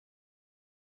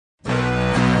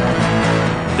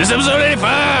This is episode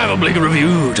 85 of Blink and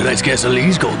Review. Tonight's guest,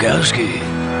 Elise Golgowski.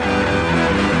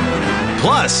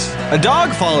 Plus, a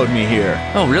dog followed me here.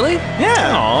 Oh, really? Yeah.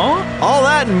 Aww. All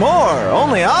that and more,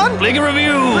 only on Blink and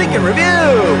Review. Blink and Review.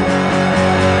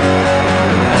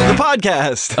 The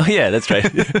podcast. Oh, yeah, that's right.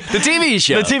 The TV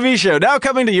show. The TV show, now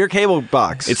coming to your cable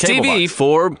box. It's cable TV box.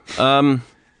 for,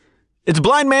 It's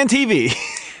Blind Man TV.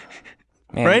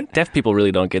 man, Right? deaf people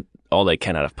really don't get all they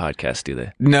can out of podcasts, do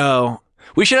they? No.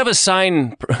 We should have a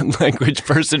sign language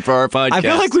person for our podcast. I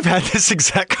feel like we've had this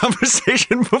exact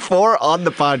conversation before on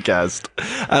the podcast.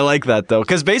 I like that, though,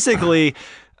 because basically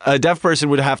a deaf person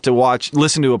would have to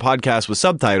listen to a podcast with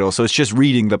subtitles, so it's just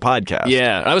reading the podcast.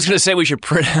 Yeah, I was going to say we should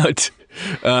print out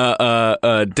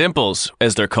dimples,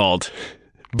 as they're called.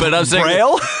 But I was saying,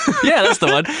 Braille? yeah, that's the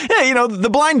one. Yeah, the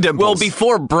blind dimples. Well,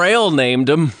 before Braille named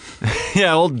him,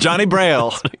 Yeah, old Johnny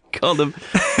Braille. called him.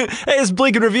 Hey, it's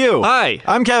Blink and Review. Hi.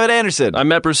 I'm Kevin Anderson. I'm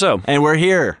Matt Brousseau. And we're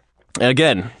here.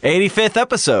 Again, 85th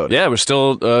episode. yeah, we're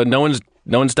still no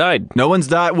one's died. No one's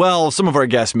died. Well, some of our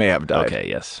guests may have died. Okay,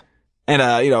 yes. And,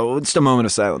 just a moment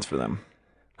of silence for them.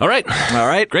 All right, All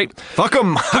right? great. Fuck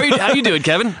them. How you doing,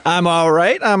 Kevin? I'm all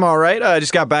right. I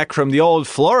just got back from the old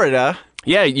Florida.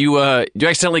 Yeah, you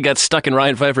accidentally got stuck in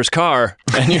Ryan Pfeiffer's car,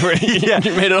 and you made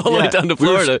it all the way down to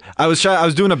Florida. I was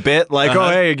doing a bit like, oh,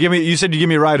 hey, you said you give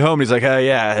me a ride home. And he's like, I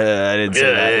didn't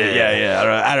say that. Yeah.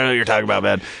 I don't know what you're talking about,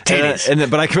 man.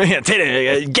 Titties. But I come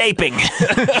in, gaping.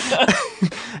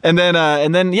 and then,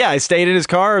 I stayed in his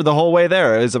car the whole way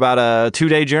there. It was about a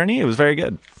 2-day journey. It was very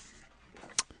good.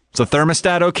 So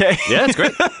thermostat okay? Yeah, it's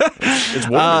great. It's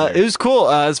warm. It was cool.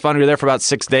 It was fun. We were there for about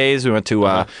 6 days. We went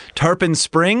to Tarpon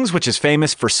Springs, which is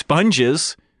famous for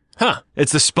sponges. Huh.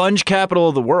 It's the sponge capital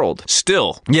of the world.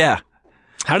 Still, Yeah.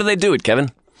 how do they do it, Kevin?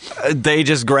 They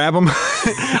just grab them,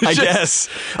 I guess.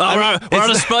 We're out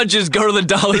of sponges. Go to the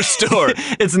dollar store.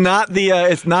 It's not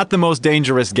the most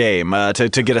dangerous game to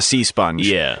get a sea sponge.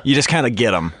 Yeah. You just kind of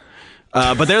get them.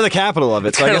 But they're the capital of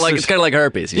it. So It's kind of like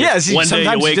herpes. yeah. One day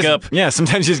you wake up. Yeah.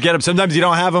 Sometimes you just get them. Sometimes you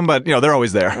don't have them, but they're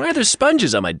always there. Why are there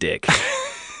sponges on my dick?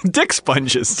 Dick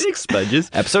sponges. Dick sponges.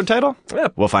 Episode title? Yeah.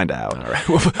 We'll find out. All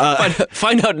right.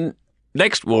 Find out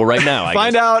next. Well, right now. I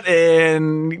Find guess. out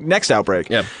in next outbreak.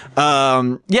 Yeah.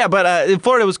 But in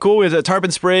Florida it was cool. We was at Tarpon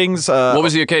Springs. What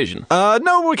was the occasion?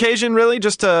 No occasion really.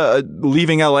 Just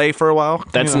leaving LA for a while.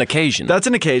 That's an occasion. That's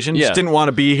an occasion. Yeah. Just didn't want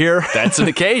to be here. That's an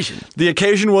occasion. The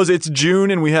occasion was it's June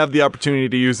and we have the opportunity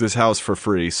to use this house for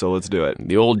free, so let's do it.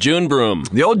 The old June broom.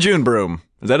 The old June broom.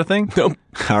 Is that a thing? Nope.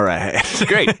 All right.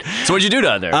 Great. So what'd you do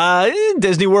down there?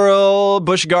 Disney World,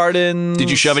 Busch Gardens.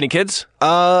 Did you shove any kids?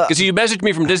 Because you messaged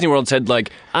me from Disney World and said, like,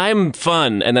 I'm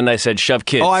fun. And then I said, shove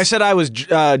kids. Oh, I said I was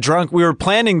drunk. We were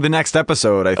planning the next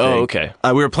episode, I think. Oh, okay.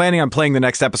 We were planning on playing the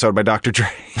next episode by Dr. Dre.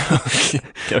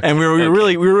 And we were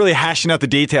really hashing out the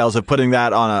details of putting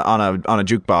that on a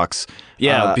jukebox.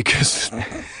 Yeah, because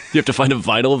you have to find a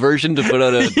vinyl version to put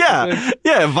on a... Yeah,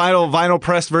 vinyl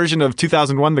pressed version of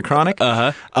 2001, The Chronic.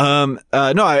 Uh-huh.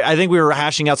 No, I think we were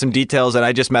hashing out some details, and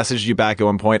I just messaged you back at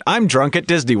one point. I'm drunk at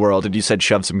Disney World, and you said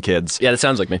shove some kids. Yeah, that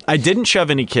sounds like me. I didn't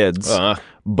shove any kids,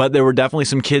 but there were definitely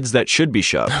some kids that should be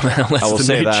shoved. That's I will the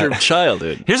say nature that. of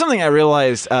childhood. Here's something I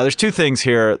realized. There's two things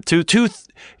here.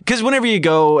 Because whenever you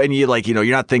go and you you're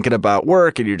not thinking about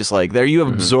work and you're just like there, you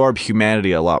absorb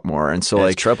humanity a lot more. And so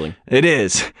It's troubling. It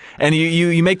is. And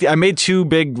I made two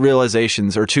big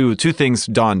realizations, or two things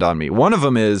dawned on me. One of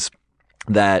them is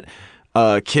that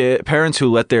parents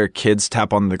who let their kids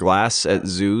tap on the glass at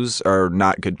zoos are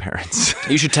not good parents.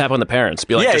 You should tap on the parents.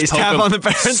 Be like, Yeah, just just poke tap them. on the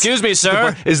parents. Excuse me,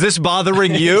 sir. Is this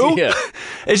bothering you? Yeah.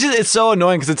 It's so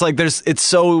annoying because it's like it's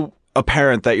so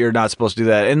apparent that you're not supposed to do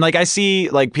that. And I see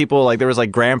people there was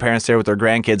grandparents there with their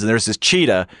grandkids, and there's this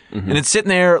cheetah, and it's sitting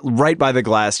there right by the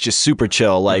glass, just super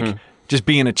chill, just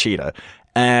being a cheetah.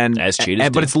 And As cheetahs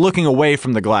do. but it's looking away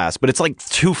from the glass, but it's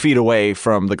 2 feet away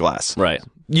from the glass. Right.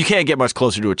 You can't get much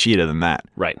closer to a cheetah than that.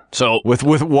 Right. So With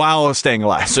while staying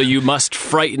alive. so you must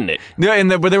frighten it. Yeah,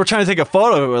 but they were trying to take a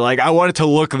photo of it. I want it to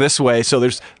look this way. So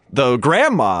there's the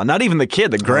grandma, not even the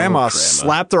kid. The grandma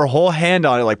slapped her whole hand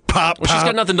on it, pop, Well, pop. she's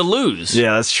got nothing to lose.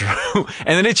 Yeah, that's true. And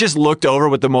then it just looked over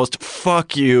with the most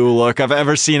 "fuck you" look I've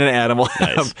ever seen an animal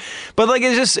have. But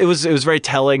it was very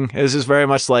telling. It was just very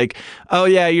much oh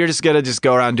yeah, you're just gonna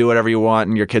go around and do whatever you want,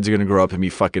 and your kids are gonna grow up and be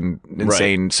fucking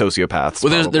insane sociopaths.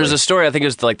 Well, there's a story. I think it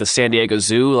was the San Diego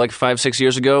Zoo 5-6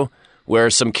 years ago, where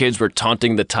some kids were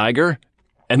taunting the tiger.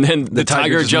 And then the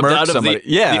tiger just jumped murked out of somebody. the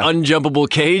Yeah. unjumpable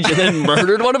cage and then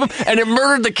murdered one of them. And it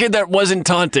murdered the kid that wasn't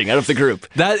taunting out of the group.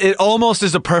 That it almost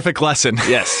is a perfect lesson.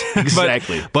 Yes,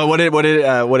 exactly. But what it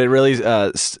really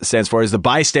stands for is the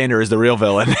bystander is the real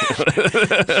villain.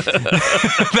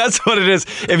 That's what it is.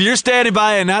 If you're standing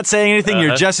by and not saying anything,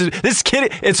 you're just this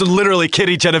kid. It's literally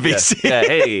Kitty Genovese. Yeah,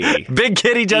 hey. Big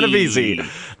Kitty Genovese.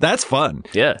 That's fun.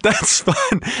 Yeah. That's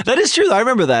fun. That is true. I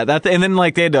remember that. And then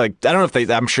like they had to like I don't know if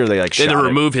they. I'm sure they like They had shot to it.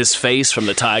 remove his face from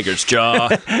the tiger's jaw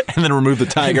and then remove the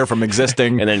tiger from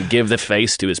existing. and then give the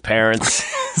face to his parents.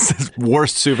 It's the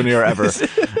worst souvenir ever.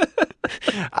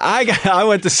 I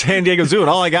went to San Diego Zoo and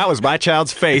all I got was my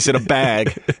child's face in a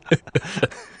bag.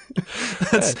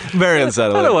 That's very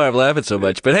unsettling. I don't know why I'm laughing so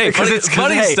much, but hey,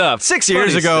 funny hey, stuff. 6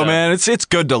 years Funny ago, stuff. man, it's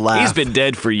good to laugh. He's been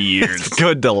dead for years. It's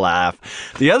good to laugh.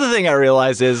 The other thing I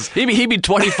realized is He'd be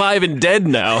 25 and dead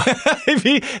now.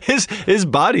 his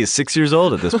body is 6 years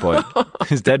old at this point.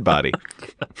 His dead body.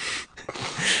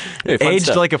 Hey, fun Aged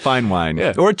stuff. like a fine wine.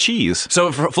 Yeah. Or cheese.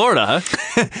 So Florida,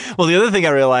 huh? Well, the other thing I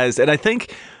realized, and I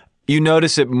think you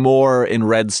notice it more in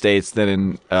red states than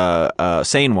in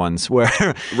sane ones, where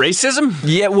Racism?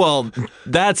 yeah, well,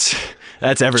 that's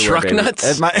everywhere. Truck baby.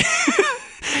 nuts?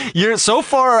 You're so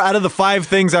far out of the 5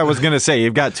 things I was gonna say.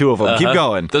 You've got 2 of them. Keep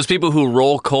going. Those people who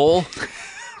roll coal.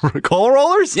 Coal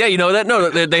rollers? Yeah, you know that? No,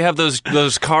 they have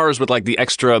those cars with like the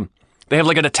extra. They have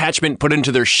like an attachment put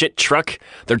into their shit truck.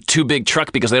 They're too big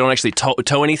truck because they don't actually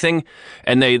tow anything,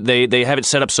 and they have it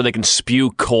set up so they can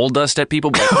spew coal dust at people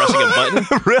by pressing a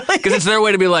button. Really? Because it's their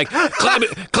way to be like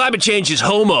climate change is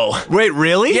homo. Wait,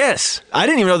 really? Yes, I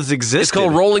didn't even know this existed. it's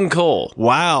called rolling coal.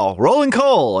 Wow, rolling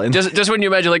coal. And Just when you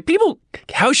imagine like people,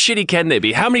 how shitty can they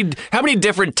be? How many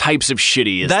different types of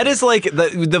shitty is that is like the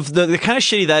kind of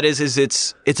shitty that is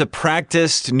it's a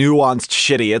practiced, nuanced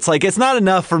shitty. It's like it's not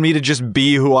enough for me to just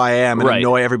be who I am and Right.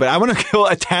 annoy everybody. I want to go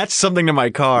attach something to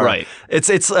my car. Right. It's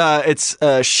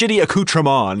shitty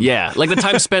accoutrement. Yeah, like the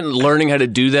time spent learning how to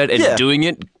do that and Yeah. doing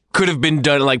it could have been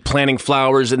done like planting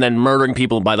flowers and then murdering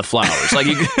people by the flowers. Like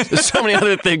there's so many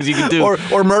other things you can do.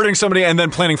 Or murdering somebody and then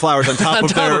planting flowers on top On of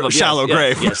top their of them. shallow Yes,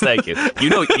 grave. Yes, thank you. You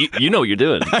know what you're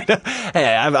doing. Hey,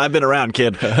 I've been around,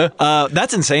 kid.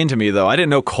 That's insane to me, though. I didn't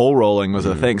know coal rolling was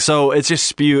a thing. So it's just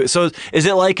spew. So is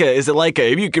it like a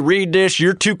if you could read this,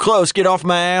 you're too close, get off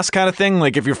my ass kind of thing?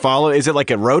 Like if you're following, is it like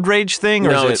a road rage thing?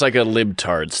 Or No, is it's like a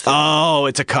libtards thing. oh,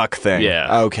 it's a cuck thing.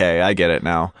 Yeah. Okay, I get it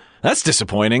now. That's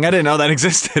disappointing. I didn't know that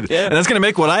existed. Yeah. And that's going to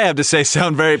make what I have to say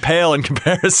sound very pale in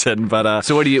comparison. But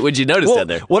So what'd you notice down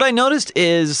there? what I noticed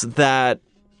is that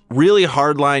really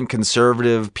hardline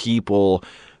conservative people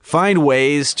find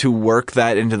ways to work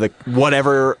that into the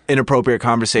whatever inappropriate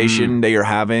conversation that you're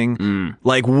having,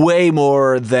 like way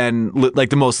more than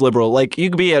like the most liberal. Like you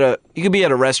could be at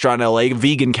a restaurant in LA,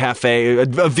 vegan cafe, a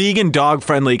vegan dog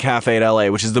friendly cafe in LA,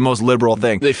 which is the most liberal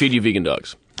thing. They feed you vegan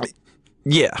dogs.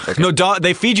 Yeah. No,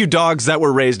 they feed you dogs that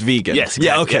were raised vegan. Yes,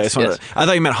 Yeah, exactly. okay. Yes, So yes. I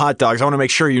thought you meant hot dogs. I want to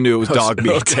make sure you knew it was dog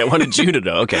meat. Okay, I wanted you to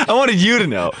know. Okay. I wanted you to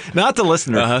know, not the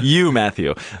listener. You,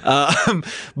 Matthew.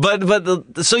 But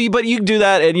you do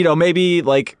that, and maybe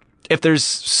like if there's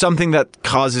something that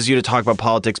causes you to talk about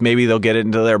politics, maybe they'll get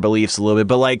into their beliefs a little bit.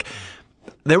 But like,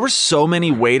 there were so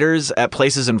many waiters at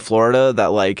places in Florida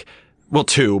that like. Well,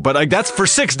 2, but like that's for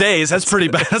 6 days. That's pretty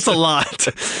bad. That's a lot.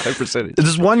 High percentage.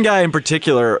 There's one guy in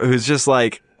particular who's just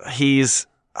like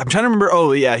I'm trying to remember.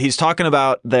 Oh, yeah. He's talking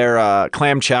about their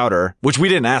clam chowder, which we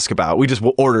didn't ask about. We just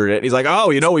ordered it. He's like, oh,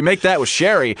 we make that with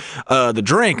Sherry. The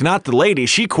drink, not the lady.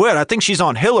 She quit. I think she's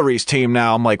on Hillary's team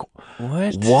now. I'm like,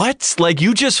 what? Like,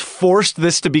 you just forced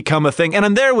this to become a thing. And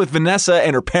I'm there with Vanessa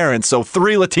and her parents. So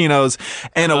 3 Latinos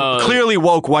and a clearly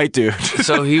woke white dude.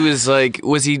 So he was like,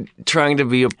 was he trying to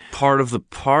be a part of the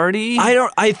party?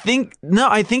 I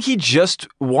think he just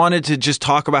wanted to just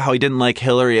talk about how he didn't like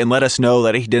Hillary and let us know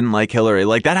that he didn't like Hillary.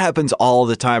 Like that happens all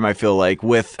the time. I feel like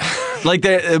with, like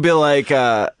it'd be like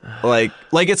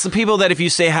it's the people that if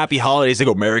you say Happy Holidays, they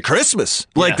go Merry Christmas.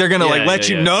 Like they're gonna let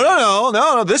you.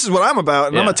 No. This is what I'm about,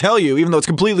 and I'm gonna tell you, even though it's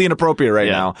completely inappropriate right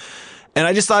now. And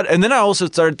I just thought, and then I also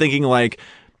started thinking like.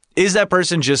 Is that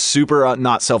person just super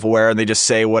not self-aware and they just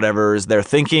say whatever they're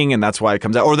thinking and that's why it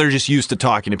comes out? Or they're just used to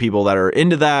talking to people that are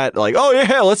into that? Like, oh,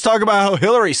 yeah, let's talk about how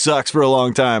Hillary sucks for a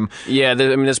long time. Yeah,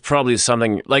 there's probably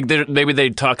something, like maybe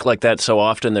they talk like that so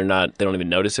often they don't even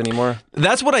notice anymore.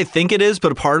 That's what I think it is,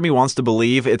 but a part of me wants to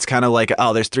believe it's kind of like,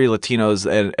 oh, there's 3 Latinos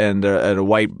and a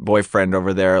white boyfriend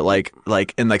over there,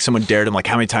 and someone dared him, like,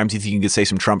 how many times do you think you could say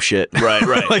some Trump shit? Right.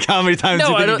 Like, how many times do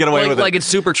you think you get away with it? Like it's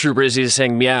Super Troopers, he's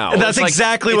saying meow. That's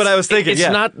exactly what I was thinking.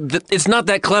 It's not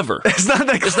that clever. It's not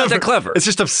that clever. It's not that clever. It's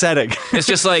just upsetting. It's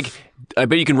just like, I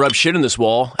bet you can rub shit in this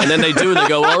wall. And then they do, and they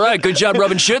go, all right, good job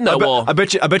rubbing shit in that wall. I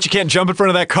bet you can't jump in front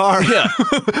of that car. Yeah.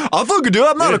 I'll fucking do it.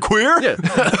 I'm not a queer. Yeah.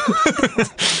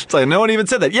 It's like, no one even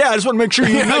said that. Yeah, I just want to make sure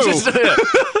you know.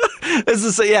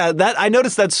 That I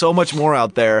noticed that so much more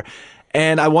out there.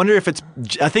 And I wonder if it's,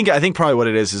 I think probably what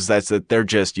it is that they're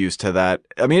just used to that.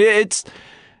 I mean, it's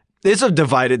a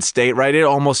divided state, right? It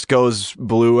almost goes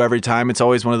blue every time. It's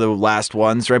always one of the last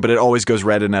ones, right? But it always goes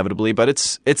red inevitably. But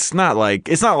it's not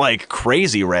like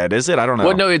crazy red, is it? I don't know.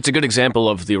 Well, no, it's a good example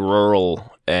of the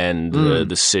rural and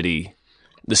the city.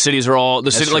 The cities are all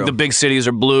like the big cities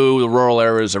are blue. The rural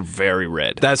areas are very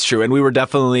red. That's true. And we were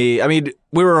definitely. I mean,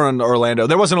 we were in Orlando.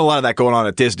 There wasn't a lot of that going on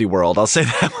at Disney World. I'll say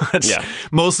that much. Yeah.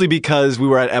 Mostly because we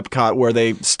were at Epcot, where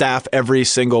they staff every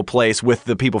single place with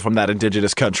the people from that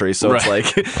indigenous country. So it's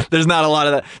like there's not a lot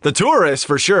of that. The tourists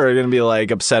for sure are going to be like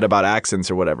upset about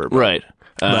accents or whatever. But, right.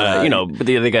 But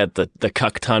they got the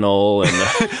Cuck Tunnel and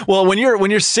well, when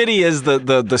your city is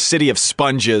the city of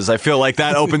sponges, I feel like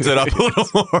that opens it up a little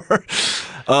more.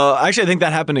 Actually, I think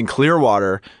that happened in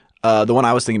Clearwater, the one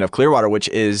I was thinking of, Clearwater, which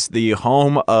is the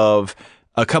home of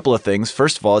a couple of things.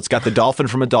 First of all, it's got the dolphin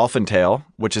from A Dolphin Tale,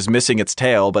 which is missing its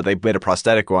tail, but they made a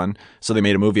prosthetic one, so they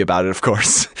made a movie about it, of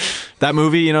course. That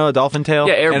movie, A Dolphin Tale?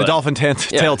 Yeah, Air And Bud. A Dolphin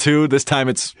Tale 2. This time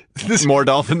it's more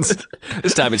dolphins.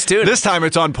 this time it's two. This time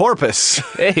it's on porpoise.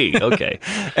 Hey, okay.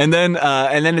 And then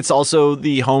it's also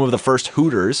the home of the first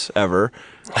Hooters ever,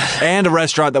 and a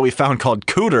restaurant that we found called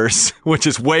Cooters, which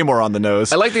is way more on the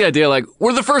nose. I like the idea, like,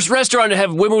 we're the first restaurant to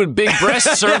have women with big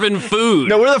breasts serving food.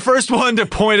 No, we're the first one to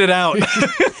point it out.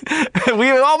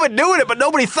 We've all been doing it, but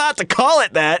nobody thought to call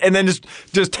it that, and then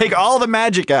just take all the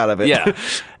magic out of it. Yeah.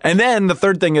 And then the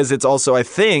third thing is it's also, I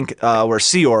think, where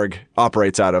Sea Org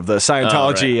operates out of, the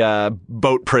Scientology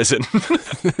boat prison.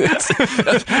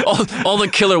 all the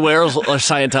killer whales are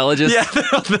Scientologists. Yeah.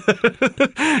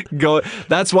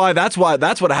 That's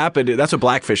what happened. That's what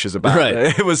Blackfish is about. Right.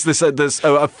 It was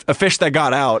a fish that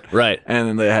got out. Right. And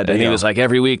then they had to. And he was like,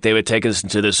 every week they would take us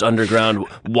into this underground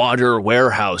water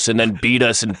warehouse and then beat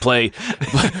us and play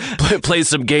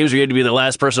some games where you had to be the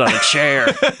last person on a chair.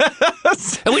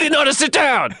 And we didn't know how to sit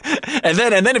down. And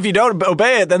then if you don't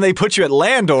obey it, then they put you at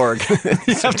land org.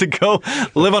 You have to go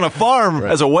live on a farm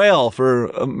as a whale for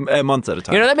a month at a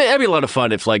time. That'd be a lot of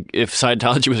fun if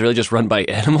Scientology was really just run by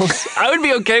animals. I would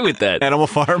be okay with that. Animal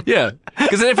farm. Yeah,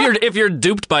 because if you're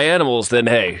duped by animals, then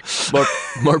hey,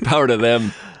 more power to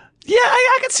them. Yeah,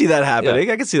 I could see that happening.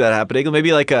 Yeah. I could see that happening.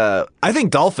 Maybe I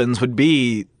think dolphins would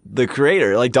be the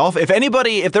creator. Like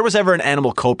if there was ever an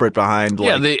animal culprit behind,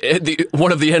 the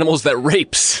one of the animals that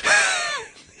rapes.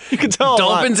 You can tell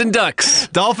dolphins and ducks.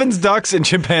 Dolphins, ducks, and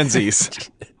chimpanzees.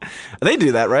 They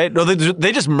do that, right? No,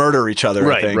 they just murder each other.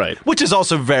 Right, I think, right. Which is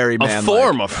also very manlike. A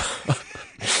form of.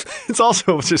 It's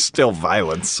also just still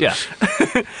violence. Yeah.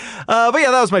 But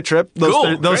yeah, that was my trip.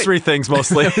 Those three things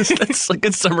mostly. That's a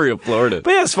good summary of Florida.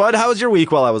 But yeah, it's fun. How was your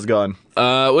week while I was gone?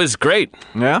 It was great.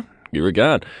 Yeah? You were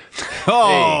gone.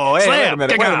 Oh, hey, Slam.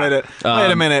 wait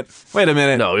a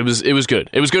minute. No, it was good.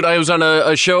 It was good. I was on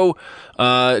a show,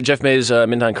 Jeff May's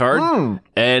Midnight Card,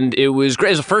 and it was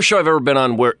great. It's the first show I've ever been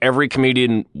on where every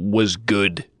comedian was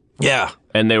good. Yeah.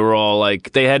 And they were all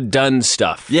they had done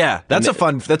stuff. Yeah, that's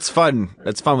fun. That's fun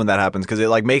when that happens because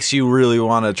it makes you really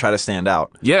want to try to stand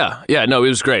out. Yeah. No, it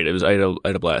was great. I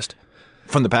had a blast.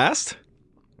 From the past.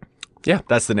 Yeah,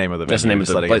 that's the name of the. That's the name of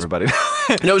the place. Everybody.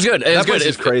 No, it was good. It was good.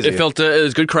 It's crazy. It felt it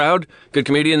was a good crowd, good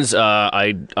comedians.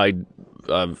 I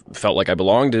felt like I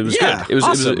belonged. It was good. It was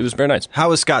awesome. It was very nice. How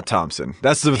was Scott Thompson?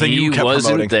 That's the thing you kept promoting.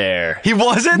 He wasn't there. He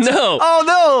wasn't? No. Oh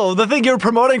no, the thing you were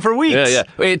promoting for weeks. Yeah.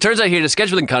 It turns out he had a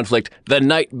scheduling conflict the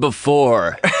night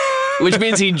before. Which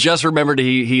means he just remembered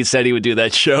he said he would do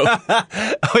that show.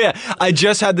 Oh yeah, I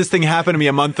just had this thing happen to me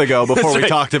a month ago before we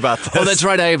talked about this. Oh, that's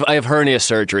right. I have hernia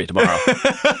surgery tomorrow.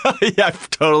 Yeah, I've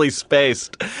totally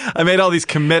spaced. I made all these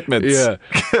commitments. Yeah,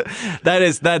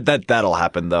 that'll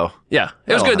happen though. Yeah,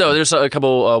 it was good though. There's a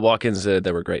couple walk-ins that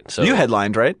were great. So you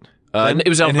headlined, right? It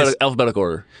was alphabetical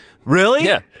order. Really?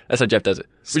 Yeah, that's how Jeff does it,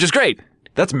 which is great.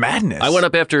 That's madness. I went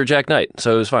up after Jack Knight,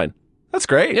 so it was fine. That's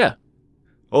great. Yeah.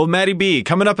 Old Matty B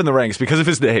coming up in the ranks because of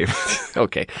his name.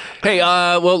 Okay. Hey,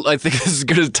 well, I think this is as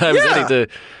good a time as any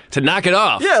to knock it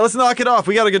off. Yeah, let's knock it off.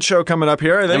 We got a good show coming up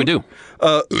here, I think. Yeah, we do.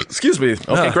 Excuse me.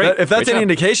 Okay, great. If that's Great any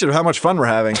indication of how much fun we're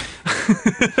having.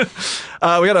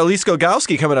 We got Elise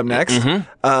Gogowski coming up next. Mm-hmm.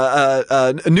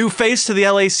 A new face to the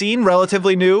LA scene,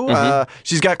 relatively new.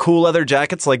 She's got cool leather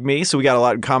jackets like me, so we got a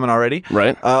lot in common already.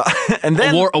 Right. And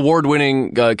then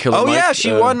award-winning Killer Mike. Oh yeah,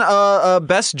 she won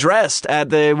Best Dressed at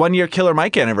the 1-year Killer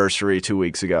Mike anniversary 2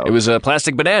 weeks ago. It was a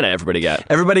plastic banana everybody got.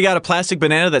 Everybody got a plastic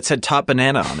banana that said Top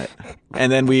Banana on it.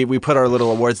 And then we put our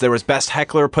little awards. There was best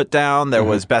heckler put down. There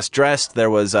was best dressed. There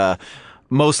was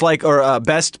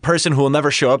best person who will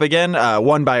never show up again,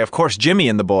 won by, of course, Jimmy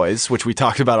and the boys, which we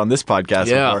talked about on this podcast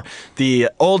before. The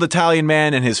old Italian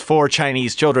man and his 4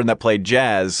 Chinese children that played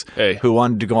jazz, who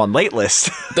wanted to go on Late List.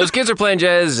 Those kids are playing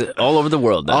jazz all over the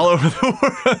world now. All over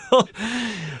the world.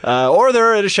 Or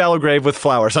they're in a shallow grave with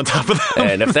flowers on top of them.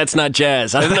 And if that's not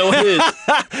jazz, I don't know what is.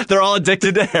 They're all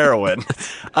addicted to heroin.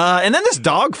 And then this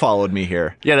dog followed me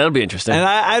here. Yeah, that'll be interesting.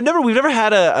 And we've never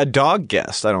had a dog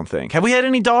guest, I don't think. Have we had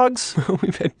any dogs?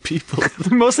 We've had people.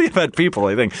 Mostly have had people,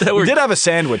 I think. We did have a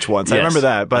sandwich once. Yes. I remember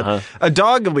that. But a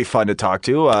dog will be fun to talk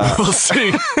to. We'll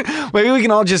see. Maybe we can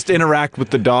all just interact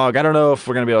with the dog. I don't know if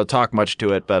we're going to be able to talk much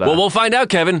to it. But well, we'll find out,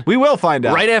 Kevin. We will find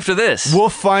out. Right after this. We'll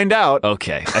find out.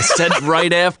 Okay. I said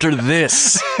right after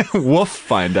this. We'll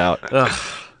find out.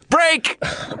 Break!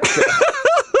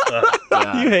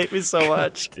 You hate me so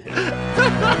much.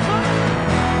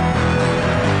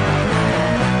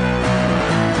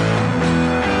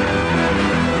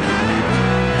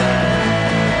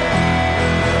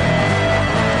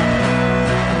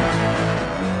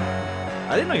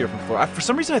 I didn't know you were from Florida. For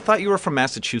some reason, I thought you were from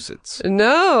Massachusetts.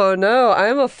 No,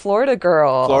 I'm a Florida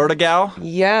girl. Florida gal?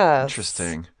 Yes.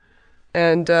 Interesting.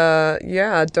 And,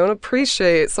 don't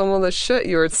appreciate some of the shit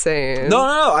you were saying. No,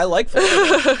 I like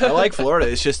Florida. I like Florida.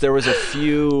 It's just there was a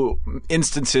few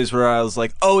instances where I was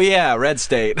like, oh yeah, red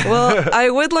state. Well, I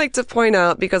would like to point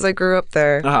out, because I grew up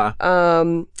there,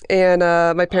 and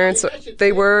my parents,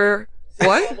 they were...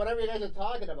 What? Whatever you guys are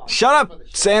talking about. Shut up,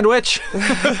 sandwich.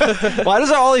 Why does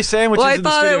all these sandwiches Well, I in the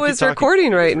thought studio it was keep talking?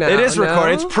 recording right now. It is no?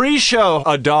 recording. It's pre-show.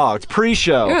 A dog. It's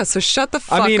pre-show. Yeah, so shut the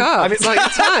fuck up. It's not your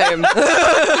time.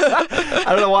 I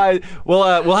don't know why.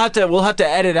 We'll have to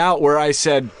edit out where I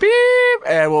said beep,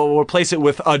 and we'll replace it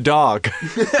with a dog.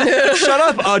 Shut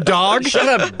up, a dog.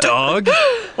 Shut up, dog.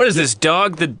 What is this,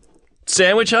 dog? The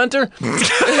sandwich hunter?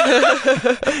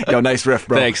 Yo, nice riff,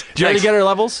 bro. Thanks. Did you already get our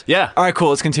levels? Yeah. All right, cool.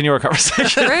 Let's continue our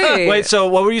conversation. Great. Wait, so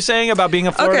what were you saying about being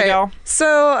a Florida gal? So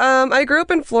I grew up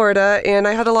in Florida, and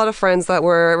I had a lot of friends that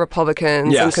were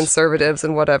Republicans and conservatives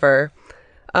and whatever.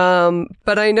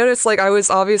 But I noticed, I was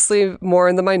obviously more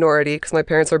in the minority because my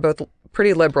parents were both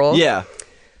pretty liberal. Yeah.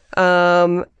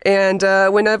 And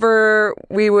whenever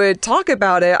we would talk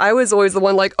about it, I was always the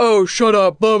one oh, shut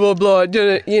up, blah, blah, blah,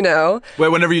 you know. Wait,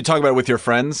 whenever you talk about it with your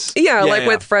friends? Yeah,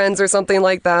 with friends or something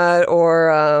like that,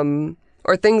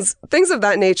 or things of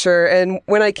that nature. And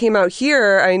when I came out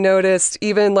here, I noticed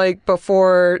even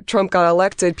before Trump got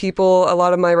elected, a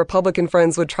lot of my Republican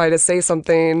friends would try to say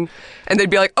something and they'd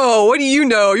be like, oh, what do you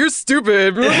know? You're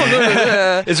stupid.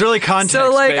 It's really context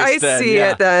So based I see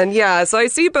it then. Yeah. So I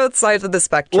see both sides of the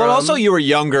spectrum. Well, also you were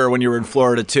younger when you were in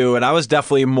Florida too. And I was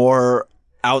definitely more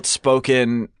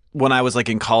outspoken when I was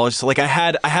in college. So I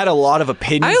had a lot of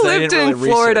opinions. I lived in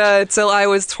Florida till I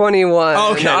was 21.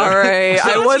 Okay. All right. So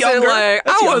I wasn't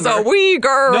I was a wee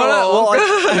girl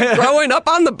growing up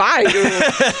on the bayou.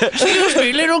 Excuse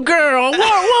me, little girl.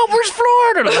 What was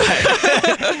Florida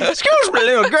like? Excuse me,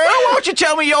 little girl. Why don't you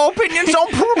tell me your opinions on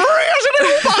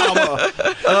President Obama?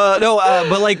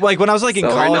 But when I was in So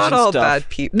college we're not and all stuff. bad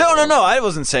people. No. I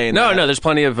wasn't saying that. No, there's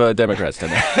plenty of Democrats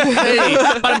down there. Hey,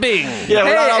 bada bing. Yeah,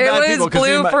 we're not all bad It people. was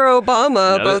blue for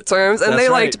Obama, Yeah, both terms, and that's they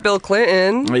right. liked Bill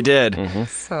Clinton. They did.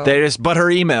 So. They just butt her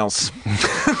emails.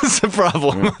 That's the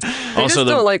problem. They Also, just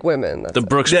don't like women. That's the it.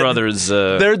 Brooks brothers.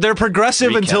 They're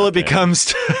progressive until it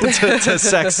recount, becomes to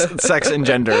sex and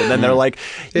gender, and then they're like,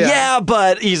 yeah,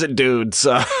 but he's a dude.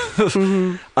 So,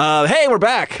 hey, we're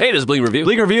back. Hey, this is Bleak Review.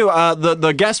 Bleak Review.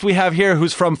 The guest we have here,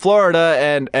 who's from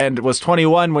Florida and was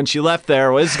 21 when she left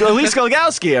there, was Elise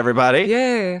Golgowski. Everybody,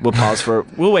 Yay.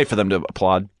 We'll wait for them to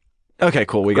applaud. Okay,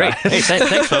 cool. We Great. got it. Hey,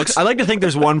 thanks, folks. I like to think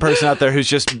there's one person out there who's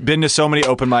just been to so many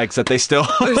open mics that they still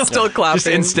They're still clapping. just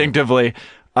instinctively.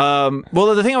 Well,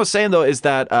 the thing I was saying though is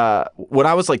that when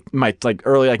I was my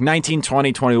early 19,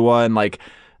 20, 21,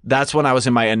 that's when I was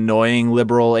in my annoying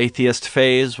liberal atheist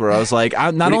phase where I was like,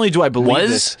 not only do I believe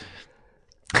this.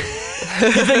 You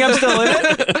think I'm still in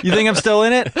it? You think I'm still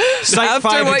in it? Cite After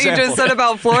 5 what you examples. just said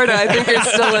about Florida, I think you're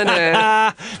still in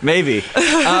it. Maybe.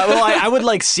 I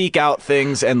would seek out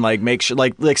things and make sure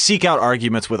seek out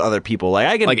arguments with other people.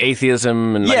 I can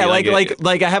Atheism and yeah,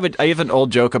 I have an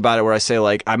old joke about it where I say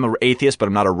I'm an atheist, but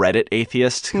I'm not a Reddit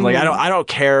atheist. Mm-hmm. I don't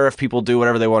care if people do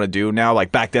whatever they want to do now.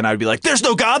 Back then I'd be like, there's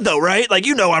no God though, right?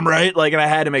 I'm right. And I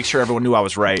had to make sure everyone knew I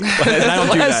was right. And I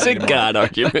don't do that Classic anymore. God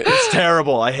argument. It's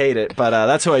terrible. I hate it. But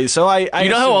that's who I. So I You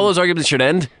know how all those arguments should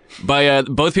end? By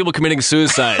both people committing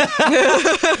suicide.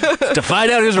 To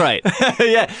find out who's right.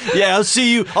 yeah. I'll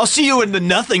see you in the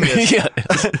nothingness. Yeah.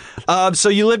 So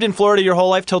you lived in Florida your whole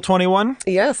life till 21?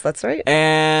 Yes, that's right.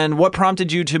 And what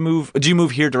prompted you to move? Did you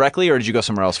move here directly, or did you go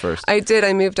somewhere else first? I did.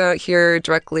 I moved out here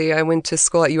directly. I went to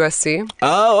school at USC.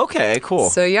 Oh, okay, cool.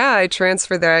 So yeah, I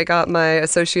transferred there. I got my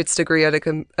associate's degree at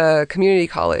a community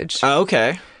college. Oh,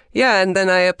 okay. Yeah, and then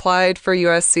I applied for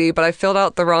USC, but I filled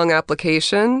out the wrong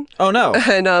application. Oh, no.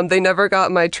 And they never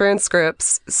got my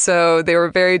transcripts, so they were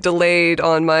very delayed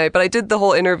on but I did the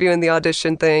whole interview and the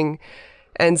audition thing.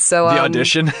 And so The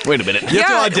audition? Wait a minute. You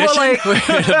have to audition? well, like, Wait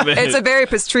a minute. it's a very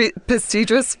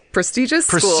prestigious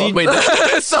school. Wait,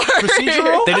 Sorry.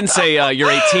 Procedural? they didn't say you're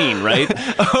 18, right?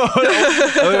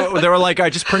 They were like, I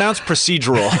just pronounced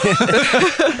procedural.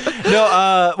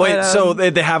 No, wait. But, So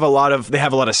they have a lot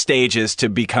of stages to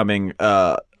becoming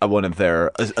one of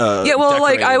their. Yeah, well,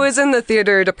 like I was in the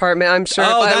theater department. I'm sure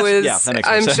that makes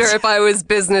I'm sense. sure if I was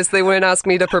business, they wouldn't ask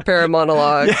me to prepare a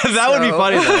monologue. Yeah, that would be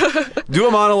funny. Though. Do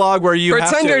a monologue where you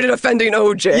Pretend you're defending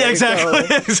OJ. Yeah, exactly.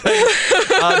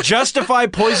 Exactly. Justify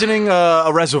poisoning a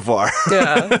reservoir.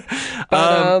 Yeah.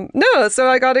 But, no, so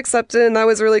I got accepted, and that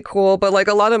was really cool. But like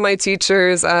a lot of my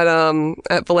teachers at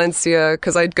Valencia,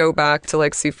 because I'd go back to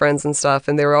like see friends and stuff,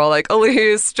 and they were all like,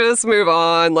 "Elise, just move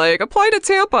on. Like, apply to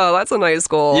Tampa. That's a nice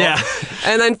school." Yeah.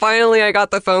 And then finally, I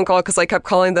got the phone call because I kept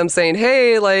calling them saying,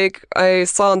 "Hey, like I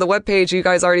saw on the webpage you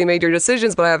guys already made your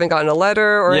decisions, but I haven't gotten a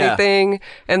letter or anything."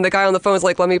 And the guy on the phone was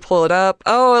like, "Let me pull it up.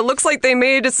 Oh, it looks like they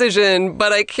made a decision,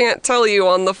 but I can't tell you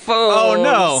on the phone." Oh,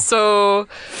 no. So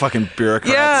Fucking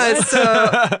bureaucrats. yeah, so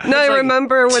no, I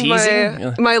remember when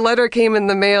teasing? my letter came in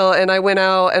the mail, and I went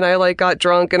out and I like got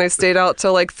drunk and I stayed out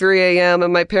till like 3 a.m.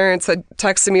 and my parents had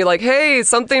texted me like, "Hey,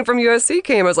 something from USC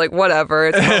came." I was like, "Whatever,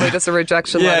 it's probably just a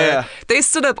rejection letter." Yeah. They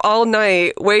stood up all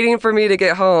night waiting for me to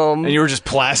get home. And you were just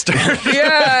plastered.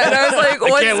 Yeah, and I was like,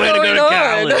 "What's Can't wait to going go to on?"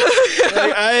 college.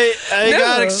 Like, I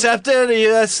got accepted.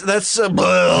 Yeah, that's No, be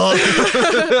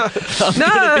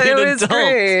it an was adult.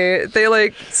 great. They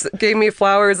like gave me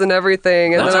flowers and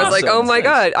everything, and That's then I was like, awesome. "Oh my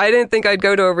That's god!" I didn't think I'd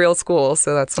go to a real school,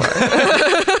 so that's why.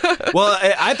 Well,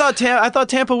 I thought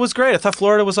Tampa was great. I thought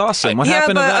Florida was awesome. What Yeah,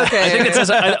 happened to but that? okay. I think it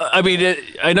says. I mean,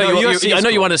 I know No, you. USC I is know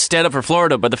cool. you want to stand up for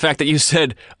Florida, but the fact that you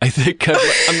said, "I think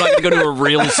I'm not going to go to a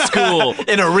real school."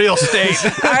 In a real state.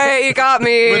 All right, you got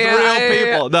me. With real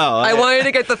people. No, I wanted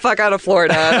to get the fuck out of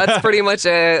Florida. That's pretty much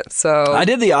it. So I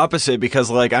did the opposite because,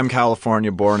 like, I'm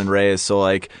California born and raised, so,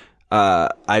 like,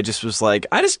 I just was like,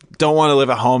 I just don't want to live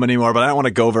at home anymore, but I don't want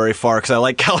to go very far because I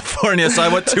like California, so I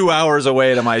went 2 hours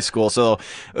away to my school. So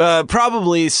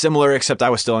probably similar, except I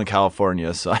was still in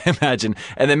California, so I imagine.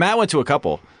 And then Matt went to a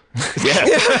couple.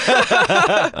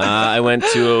 I went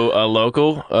to a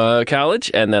local college,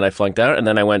 and then I flunked out, and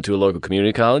then I went to a local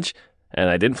community college, and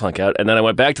I didn't flunk out, and then I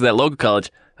went back to that local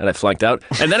college, and I flunked out,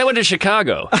 and then I went to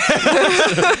Chicago.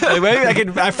 Like,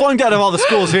 maybe I flunked out of all the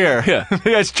schools here. Yeah.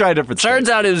 Maybe I should try different Turns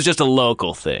out it was just a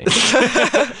local thing.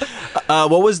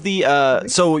 What was the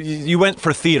so you went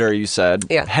for theater, you said.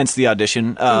 Yeah. Hence the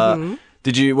audition.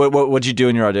 Did you what'd you do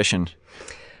in your audition?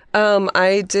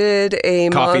 I did a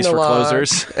Coffees for monologue.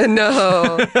 closers?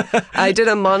 No, I did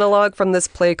a monologue from this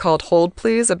play called Hold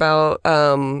Please about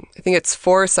I think it's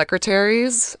 4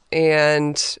 secretaries,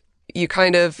 and you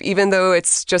kind of, even though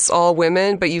it's just all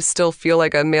women, but you still feel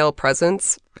like a male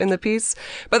presence in the piece.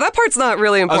 But that part's not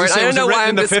really important. say, I don't was it know why written I'm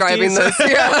in the describing 50s?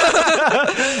 this. Yeah.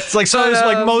 It's like so. It's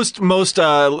like most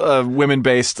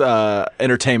women-based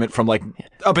entertainment from like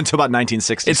up until about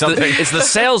 1960 something. It's the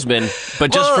salesman,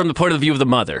 but just from the point of view of the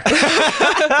mother.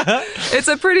 It's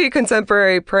a pretty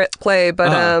contemporary play, but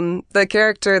the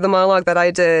character, the monologue that I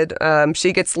did,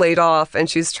 she gets laid off, and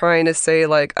she's trying to say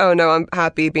like, "Oh no, I'm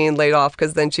happy being laid off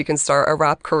because then she can start a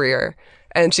rap career."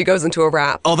 And she goes into a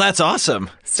rap. Oh, that's awesome.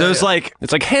 So it's like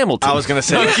It's like Hamilton. I was gonna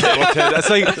say that's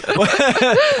like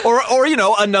or you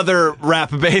know another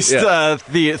rap-based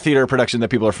theater production that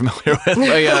people are familiar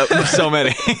with. So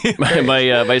many.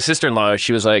 my sister-in-law,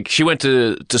 she was like, she went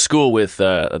to school with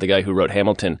the guy who wrote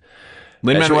Hamilton.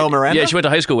 Lin-Manuel Miranda. Yeah, she went to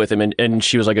high school with him, and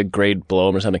she was like a grade below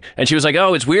him or something. And she was like,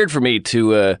 "Oh, it's weird for me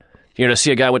to to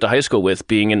see a guy I went to high school with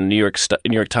being in the New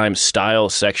York Times style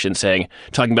section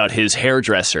talking about his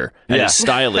hairdresser and his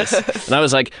stylist." And I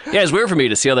was like, "Yeah, it's weird for me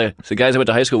to see all the guys I went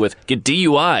to high school with get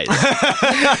DUIs."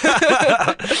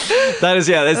 That is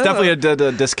it's definitely a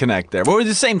disconnect there. But we're in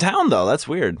the same town though. That's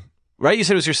weird, right? You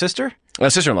said it was your sister.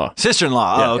 Sister-in-law.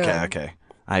 Sister-in-law. Oh, okay, Yeah. okay.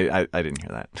 I didn't hear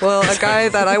that. Well, a guy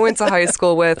that I went to high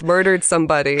school with murdered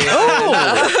somebody.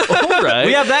 Oh, all right.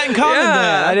 We have that in common. Yeah.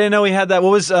 Then. I didn't know we had that.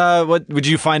 What would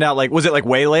you find out? Like, was it like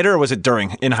way later, or was it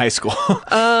in high school?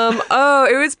 Oh,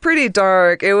 it was pretty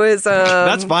dark. It was.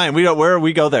 That's fine. We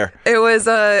go there. It was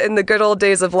in the good old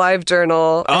days of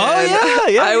LiveJournal. Oh,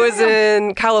 yeah. I was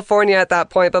in California at that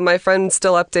point, but my friend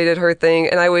still updated her thing,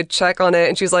 and I would check on it,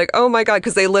 and she's like, "Oh my god,"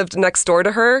 because they lived next door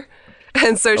to her.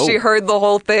 And so she heard the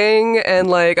whole thing, and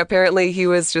like apparently he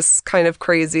was just kind of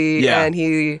crazy, and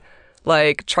he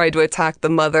like tried to attack the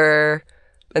mother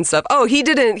and stuff. Oh, he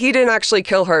didn't actually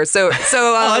kill her. So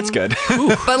Oh, that's good.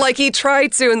 but like he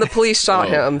tried to, and the police shot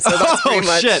him. So that's pretty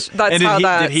much shit. that's And how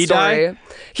that did he story. die?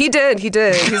 He did.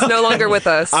 He's no longer with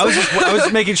us. I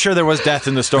was making sure there was death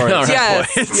in the story. All right.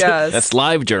 yes. That's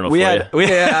LiveJournal for We you.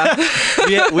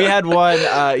 had we had one.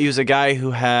 He was a guy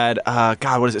who had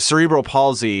what is it? Cerebral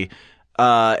palsy.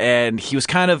 And he was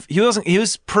he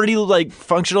was pretty like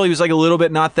functional. He was like a little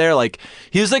bit not there. Like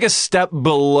he was like a step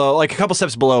below, like a couple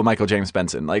steps below Michael James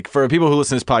Benson. Like for people who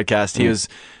listen to this podcast, he was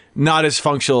not as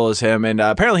functional as him. And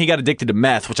apparently he got addicted to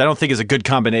meth, which I don't think is a good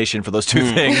combination for those two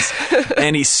things.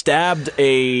 And he stabbed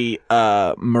a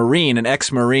an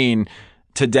ex-Marine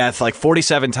to death like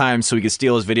 47 times so he could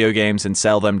steal his video games and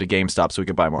sell them to GameStop so he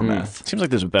could buy more meth. Seems like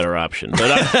there's a better option.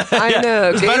 But I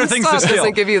know. There's better things to GameStop steal.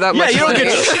 doesn't give you that much you don't money.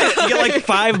 get shit. You get like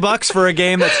 $5 for a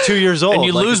game that's 2 years old. and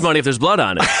you Like, lose money if there's blood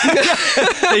on it.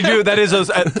 They do. That is a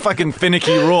fucking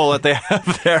finicky rule that they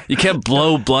have there. You can't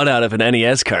blow blood out of an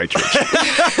NES cartridge.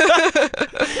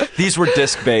 These were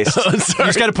disc-based. You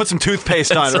just got to put some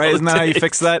toothpaste on, right? all Isn't that how you it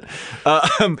fix that?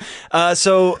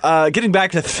 So getting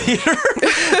back to theater,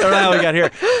 I don't know how we got here.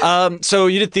 So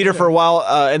you did theater for a while,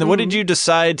 and then what did you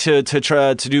decide to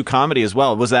try to do comedy as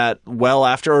well? Was that well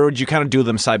after, or did you kind of do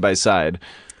them side by side?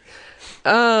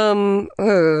 I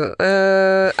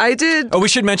did. Oh, we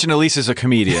should mention Elise is a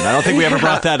comedian. I don't think we ever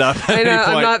brought that up at I know any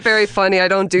point. I'm not very funny. I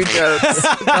don't do jokes,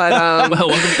 but Well,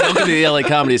 welcome to the LA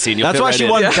comedy scene. You'll That's fit why right she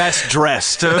in. won Best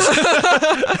Dressed.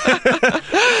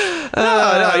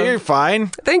 No, you're fine.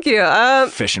 thank you.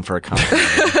 Fishing for a comedy.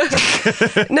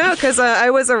 No, because I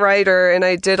was a writer and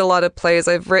I did a lot of plays.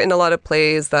 I've written a lot of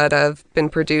plays that have been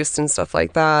produced and stuff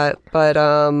like that. But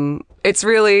it's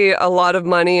really a lot of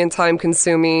money and time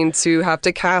consuming to have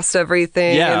to cast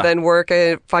everything and then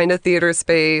find a theater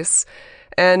space.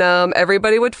 And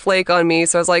everybody would flake on me.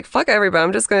 So I was like, fuck everybody.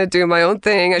 I'm just going to do my own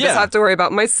thing. I just have to worry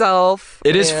about myself.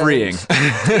 It is freeing.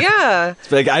 Yeah.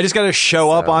 It's like, I just got to show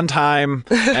up on time,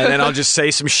 and then I'll just say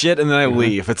some shit, and then I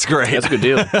leave. It's great. That's a good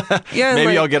deal. Yeah. Maybe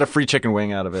like, I'll get a free chicken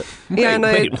wing out of it. Yeah, and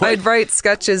I'd write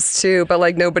sketches too, but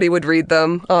like nobody would read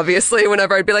them. Obviously,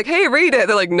 whenever I'd be like, "Hey, read it,"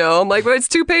 they're like, "No." I'm like, "But it's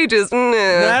 2 pages." Nah.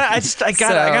 I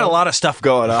got a lot of stuff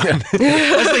going on.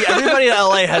 Honestly, everybody in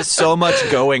LA has so much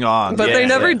going on. But they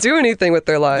never do anything with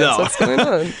their lives. No. What's going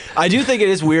on? I do think it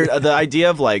is weird. The idea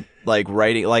of like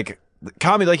writing, like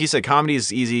comedy, like you said, comedy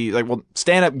is easy. Like, well,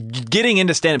 getting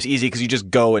into stand-up's easy because you just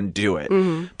go and do it.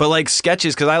 But like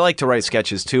sketches, because I like to write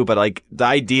sketches too. But like the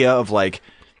idea of like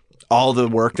all the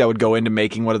work that would go into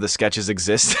making one of the sketches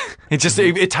exist,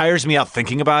 it tires me out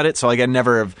thinking about it. So like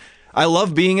I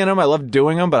love being in them. I love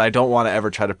doing them, but I don't want to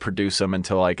ever try to produce them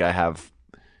until like I have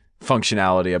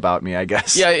functionality about me, I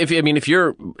guess. Yeah, if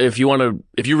you're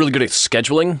really good at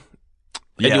scheduling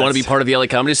and you want to be part of the LA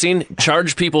comedy scene,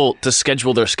 charge people to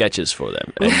schedule their sketches for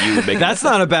them, and you would make That's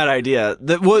not a bad idea.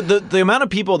 The amount of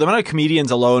people, the amount of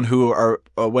comedians alone who are,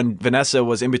 when Vanessa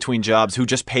was in between jobs, who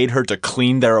just paid her to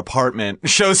clean their apartment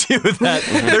shows you that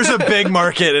there's a big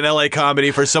market in LA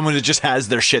comedy for someone who just has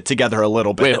their shit together a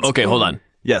little bit. Wait, okay, hold on.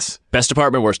 Yes. Best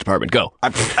apartment, worst apartment, go.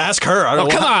 Ask her. I don't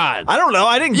come know. on. I don't know.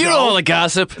 I didn't You go. know all the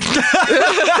gossip.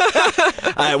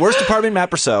 Worst apartment,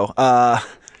 Matt Brousseau.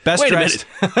 Best Wait dressed.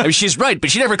 a minute. I mean, she's right, but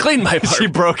she never cleaned my apartment. She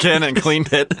broke in and cleaned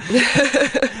it.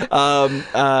 What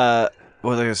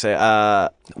was I going to say?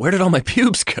 Where did all my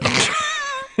pubes go?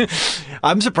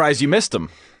 I'm surprised you missed them.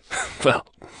 Well,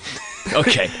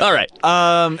 okay, all right.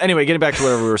 Anyway, getting back to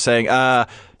whatever we were saying.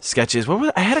 Sketches.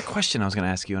 I had a question I was going to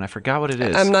ask you, and I forgot what it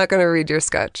is. I'm not going to read your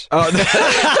sketch. Come on,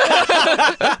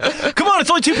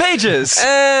 it's only 2 pages.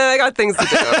 I got things to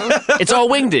do. It's all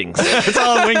wingdings. It's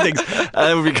all on Wingdings.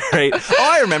 That would be great.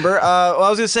 Oh, I remember. I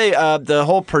was going to say the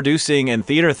whole producing and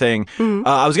theater thing.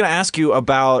 I was going to ask you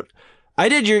about. I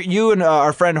did you and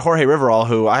our friend Jorge Riverol,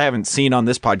 who I haven't seen on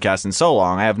this podcast in so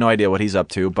long. I have no idea what he's up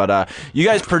to. But you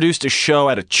guys produced a show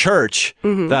at a church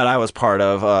that I was part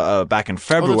of back in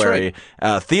February.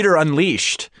 right. Theater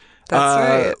Unleashed.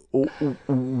 That's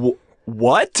right.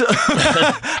 what?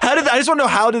 I just want to know,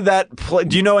 how did that play?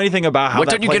 Do you know anything about how What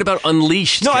that don't you played? get about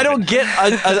Unleashed? No, I Kevin? don't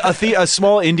get a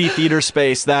small indie theater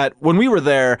space that, when we were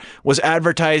there, was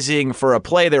advertising for a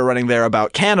play they were running there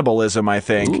about cannibalism, I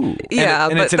think. Yeah,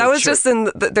 And but it's in that a was church.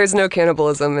 just there's no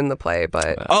cannibalism in the play,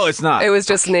 but Oh, it's not. it was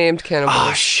just named cannibal.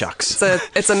 Ah, shucks.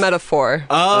 It's a metaphor.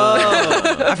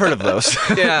 Oh, I've heard of those.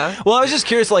 Yeah. Well, I was just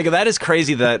curious, like, that is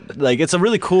crazy that, like, it's a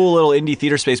really cool little indie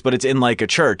theater space, but it's in, like, a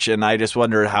church, and I just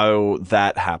wondered how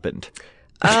that happened.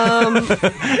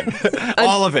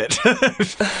 All of it.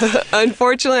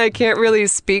 Unfortunately, I can't really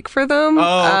speak for them. Oh,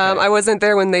 okay. I wasn't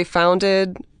there when they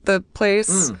founded the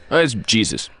place. Oh, it's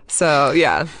Jesus. So,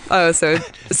 yeah. Oh, so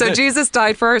Jesus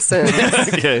died for our sins.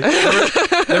 Okay.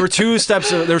 There were two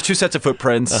sets of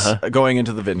footprints going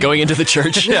into the vineyard. Going into the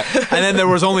church. Yeah, and then there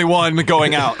was only one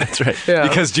going out. That's right. Yeah.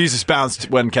 Because Jesus bounced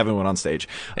when Kevin went on stage.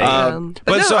 But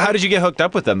But no, so, how did you get hooked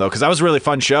up with them though? Because that was a really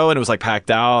fun show, and it was like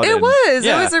packed out. It and- was.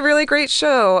 Yeah. It was a really great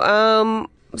show.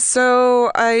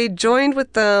 So I joined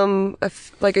with them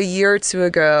like a year or two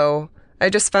ago. I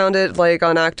just found it like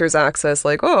on Actors Access,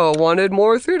 like, oh, wanted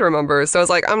more theater members. So I was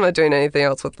like, I'm not doing anything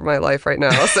else with my life right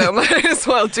now, so might as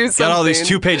well do something. Got all these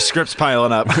 2-page scripts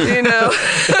piling up. You know?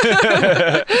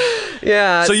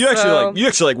 Yeah. So you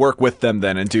actually work with them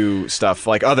then and do stuff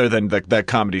like other than that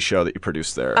comedy show that you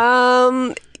produced there.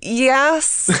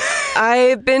 Yes.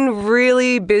 I've been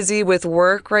really busy with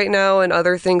work right now and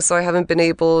other things, so I haven't been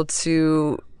able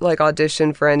to like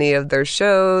audition for any of their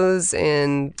shows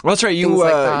and Well, that's right. things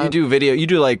like that. You do video. You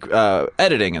do like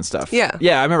editing and stuff. Yeah.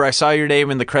 Yeah. I remember I saw your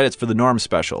name in the credits for the Norm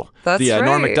special. That's the Norm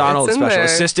right. Macdonald It's in special. there.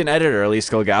 Assistant editor Elise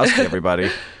Golgowski. Everybody,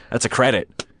 that's a credit.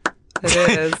 It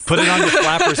is. Put it on your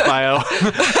Flappers bio.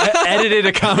 Edited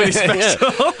a comedy special.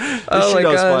 Oh my That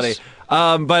was gosh. funny.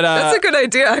 But That's a good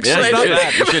idea, actually. Yeah, I not didn't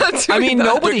bad. think You about should- doing I mean, that.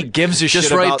 nobody gives a Just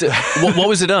shit write. about What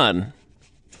was it on?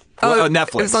 Netflix.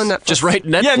 It was on Netflix. Just write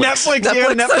Netflix. Yeah, Netflix.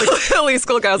 Yeah, Netflix. Elise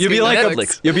Golgowski. You'd be like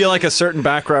Netflix. you'd be like a certain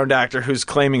background actor who's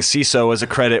claiming CISO as a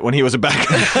credit when he was a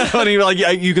background. And you're like,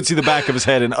 yeah, you could see the back of his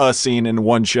head in a scene in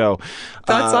one show.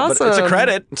 That's But it's a awesome.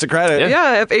 credit. It's a credit.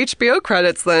 Yeah, if HBO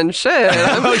credits, then shit.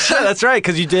 Oh shit, that's right.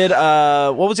 Because you did.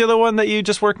 What was the other one that you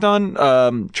just worked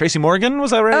on? Tracy Morgan,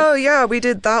 was that right? Oh yeah, we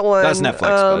did that one. That was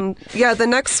Netflix, Yeah, the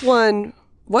next one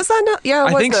was that not? Yeah, it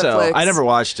was I think Netflix. so. I never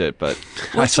watched it, but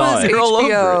I Which saw was it. You're all over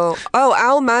HBO. Oh,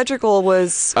 Al Madrigal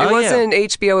was. It Oh, yeah. wasn't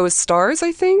HBO. It was Stars,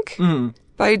 I think.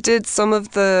 But I did some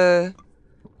of the.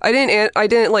 I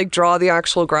didn't like draw the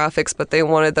actual graphics, but they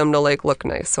wanted them to like look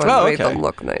nice, so I made okay. them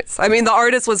look nice. I mean, the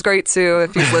artist was great too.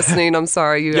 If he's listening, I'm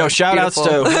sorry. Yo, shout outs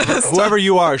to whoever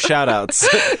you are. Shout outs.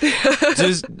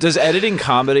 Does editing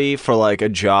comedy for like a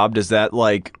job? Does that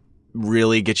like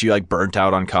really get you like burnt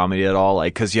out on comedy at all?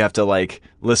 Like, because you have to like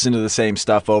listen to the same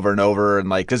stuff over and over, and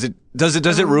like, does it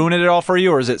ruin it at all for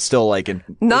you, or is it still like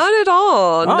Not at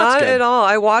all. that's Not good. at all.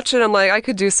 I watch it. I'm like, I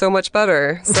could do so much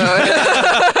better. So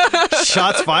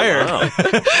shots fired?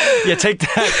 Yeah, take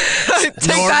that. take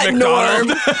that, Macdonald.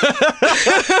 Norm.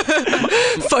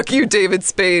 Fuck you, David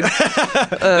Spade.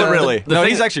 Really? No,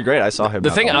 he's actually great. I saw him. The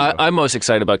not thing long ago. I'm most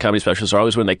excited about comedy specials are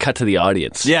always when they cut to the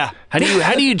audience. Yeah. How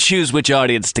do you choose which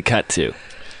audience to cut to?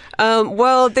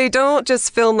 Well, they don't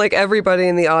just film like everybody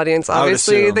in the audience.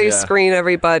 Obviously, assume, they yeah. screen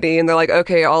everybody, and they're like,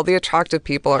 okay, all the attractive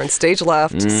people are on stage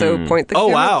left, so point the Oh,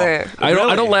 camera wow. there. I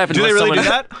don't laugh Do unless they really someone. do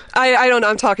that? I don't know.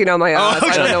 I'm talking on my ass.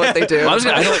 I don't know what they do.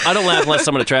 I don't laugh unless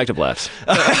someone attractive laughs.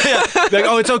 Like,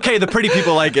 oh, it's okay. The pretty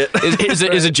people like it.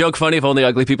 Is a joke funny if only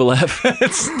ugly people laugh?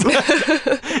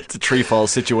 It's a tree fall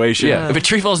situation. Yeah. If a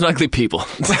tree falls on ugly people.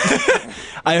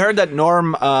 I heard that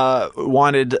Norm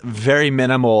wanted very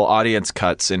minimal audience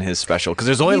cuts in his special because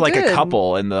there's only He like a did.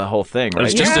 couple in the whole thing, right?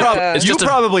 It's just Yeah. it's you just a-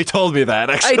 probably told me that,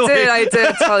 actually. I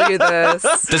did tell you this.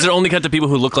 Does it only cut to people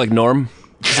who look like Norm?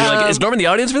 Is Norm in the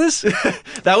audience for this?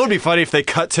 That would be funny if they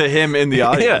cut to him in the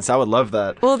audience. I would love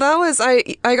that. Well, that was I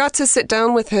got to sit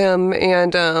down with him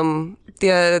and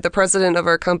the president of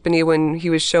our company when he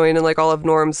was showing in like all of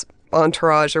Norm's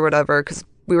entourage or whatever, because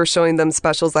we were showing them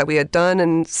specials that we had done,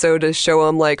 and so to show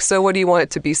them like, so what do you want it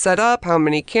to be set up? How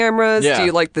many cameras? Yeah. Do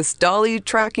you like this dolly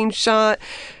tracking shot?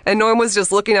 And Norm was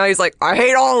just looking at it, he's like, I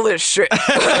hate all this shit.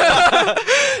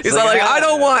 He's like, I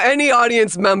don't want any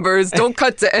audience members. Don't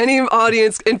cut to any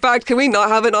audience. In fact, can we not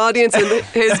have an audience? And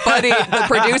his buddy, the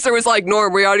producer, was like,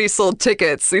 Norm, we already sold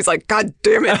tickets. He's like, God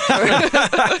damn it.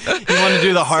 He wanted to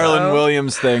do the Harlan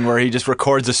Williams thing where he just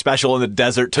records a special in the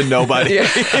desert to nobody,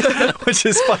 which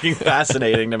is fucking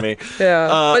fascinating. fascinating to me. Yeah,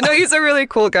 but no, he's a really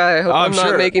cool guy. I hope I'm sure.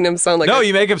 not making him sound like No, a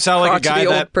you make him sound like a guy crotchety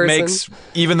old that person. makes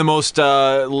even the most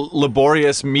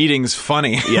laborious meetings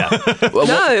funny. Yeah.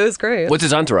 No, it was great. What's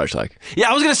his entourage like? Yeah,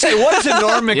 I was going to say, what is a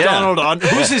Norm MacDonald on?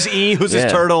 Who's his E? Who's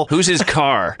his turtle? Who's his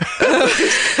car?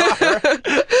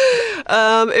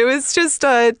 It was just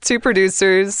 2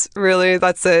 producers, really.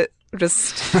 That's it.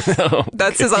 Just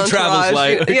that's his entourage. travels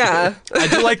light. Yeah. I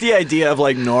do like the idea of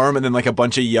like Norm and then like a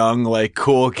bunch of young, like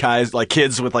cool guys, like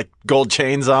kids with like gold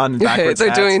chains on and backwards They're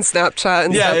hats. doing Snapchat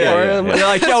and stuff for him. They're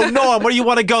like, yo, Norm, where do you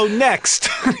want to go next?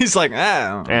 He's like,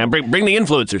 ah. And bring the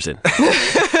influencers in.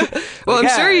 Well, I'm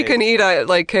sure Yeah. he can eat at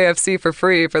like KFC for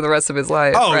free for the rest of his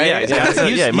life. Oh, right? yeah. He's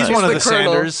he one of the the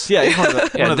colonel. Sanders. Yeah, he's one of the,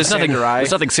 Yeah, one of the there's nothing. Sanderai.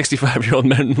 There's nothing 65-year-old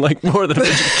men like more than a bunch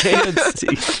of KFC.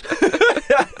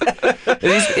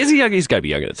 Is he young? He's got to be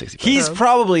younger than 65. He's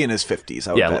probably in his 50s,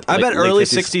 I would Yeah, bet. I like bet late early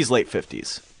 50s. 60s, late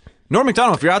 50s. Norm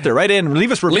MacDonald, if you're out there, write in,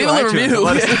 leave us a review. Leave on a iTunes review.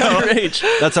 and let us know. Your age.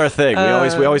 That's our thing.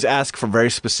 We always ask for very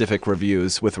specific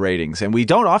reviews with ratings, and we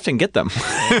don't often get them.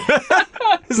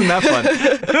 Isn't that fun?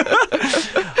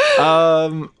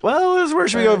 Well, where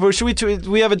should we go? Should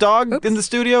we have a dog in the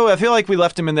studio? I feel like we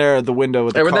left him in there at the window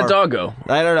with the Where'd car. that dog go?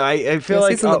 I don't know. I feel Yes,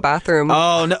 like he's in the bathroom.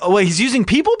 Oh no! Wait, he's using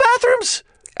people bathrooms?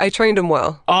 I trained him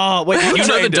well. Oh wait, You know the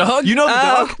trained him. dog? You know the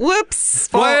dog? Whoops!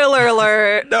 Spoiler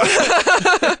alert.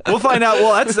 We'll find out.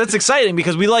 Well, that's exciting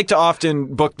because we like to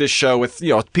often book this show with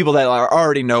people that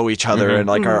already know each other and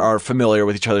like are familiar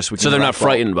with each other, so we can they're not interact well.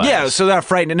 frightened by Yeah, us. so they're not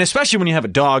frightened, and especially when you have a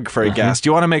dog for a guest,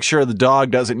 you want to make sure the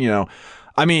dog doesn't.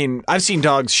 I mean, I've seen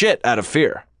dogs shit out of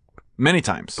fear many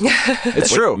times.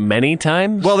 It's true. Many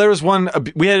times? Well, there was one.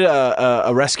 We had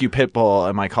a rescue pit bull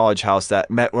at my college house that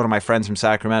met one of my friends from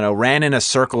Sacramento, ran in a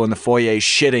circle in the foyer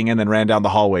shitting, and then ran down the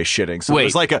hallway shitting. So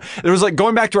Wait. it was like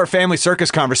going back to our family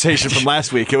circus conversation from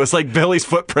last week. It was like Billy's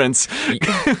footprints.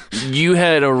 You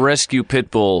had a rescue pit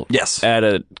bull Yes. at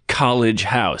a college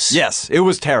house. Yes, it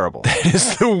was terrible.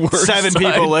 It's the worst 7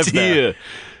 people lived there. idea.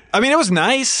 I mean, it was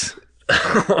nice.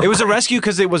 It was a rescue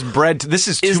because it was bred. This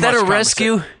is too Is that much a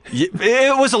rescue?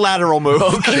 It was a lateral move.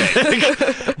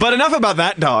 Okay. But enough about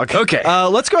that dog. Okay.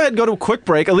 Let's go ahead and go to a quick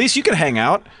break. Elise, you can hang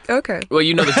out. Okay. Well,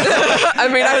 you know the I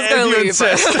mean, I was If going you to leave.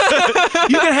 insist.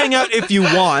 You can hang out if you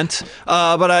want.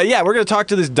 But yeah, we're going to talk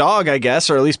to this dog, I guess,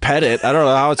 or at least pet it. I don't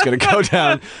know how it's going to go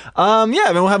down. Yeah,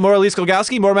 then we'll have more Elise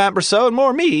Golgowski, more Matt Brousseau, and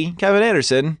more me, Kevin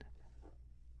Anderson.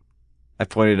 I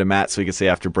pointed to Matt so he could say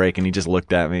after break, and he just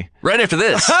looked at me. right after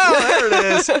this. Oh,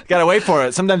 there it is. Gotta wait for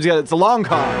it. Sometimes it's a long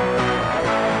con.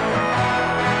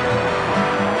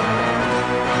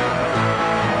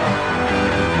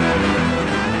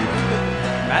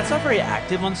 Matt's not very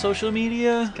active on social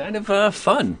media. Kind of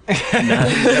fun.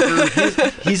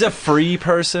 He's a free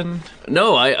person.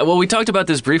 No, well, we talked about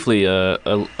this briefly a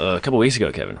couple weeks ago,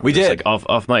 Kevin. We It's did. like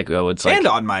off mic. It's like And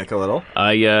on mic a little.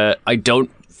 I don't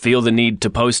feel the need to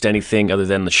post anything other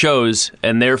than the shows,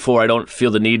 and therefore I don't feel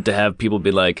the need to have people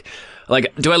be like,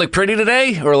 do I look pretty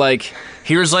today? Or like,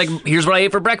 here's what I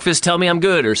ate for breakfast. Tell me I'm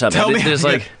good or something. Tell me. There's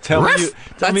like, tell me.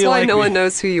 That's you why like no me. one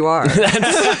knows who you are.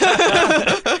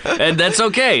 and that's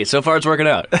okay. So far, it's working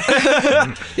out.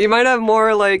 You might have more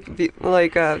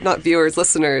not viewers,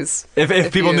 listeners. If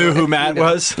people you- knew who if Matt you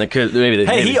know. was.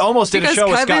 Hey, he almost did a Because show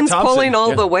with Kevin's Scott Thompson. pulling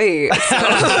all the weight.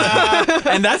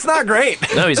 And that's not great.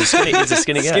 No, he's a skinny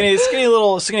guy. Skinny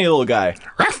little guy.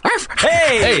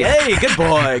 Hey, good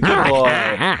boy.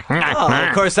 Oh,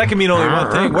 of course, that can mean only one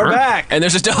thing. We're back. And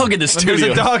there's a dog in the studio.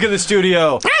 There's a dog in the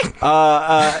studio.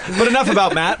 But enough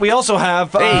about Matt. We also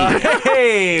have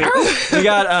we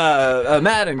got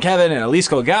Matt and Kevin and Elise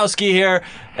Golgowski here,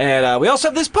 and we also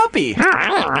have this puppy. Oh,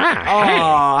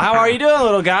 how are you doing,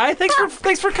 little guy? Thanks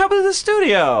for coming to the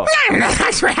studio.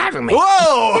 Thanks for having me.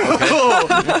 Whoa!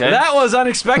 That was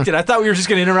unexpected. I thought we were just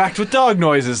going to interact with dog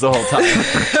noises the whole time.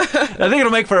 I think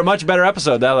it'll make for a much better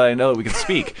episode now that I know that we can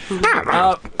speak.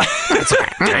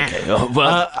 Okay.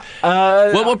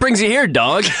 What brings you here,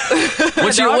 dog?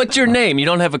 What's your name? You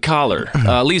don't have a collar.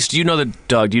 At least you know the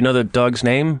dog. Do you know the dog's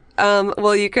name?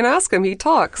 Well, you can ask him. He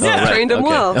talks. Right. Trained him Okay.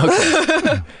 well.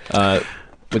 Okay.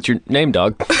 What's your name,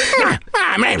 dog?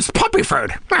 My name's Puppyford.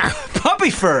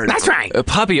 Puppyford. That's right.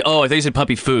 Puppy. Oh, I thought you said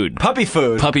puppy food. Puppy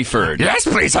food. Puppyford. Yes,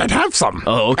 please, I'd have some.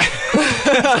 Oh, okay.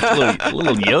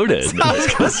 little Yoda. In there.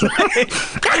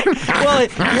 Well,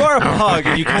 you are a pug,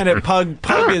 and you kind of pug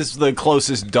is the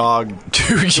closest dog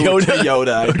to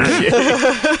Yoda.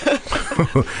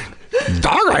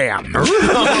 Dog I am.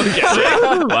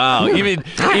 Wow. Even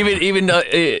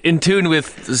in tune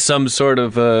with some sort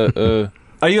of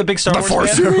Are you a big Star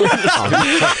Wars fan?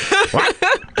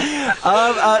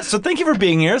 So thank you for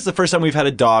being here. It's the first time we've had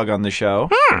a dog on the show.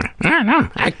 I don't know.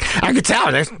 I could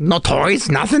tell. There's no toys,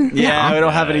 nothing. Yeah, we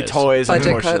don't have any toys, Budget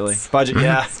unfortunately. cuts. Budget,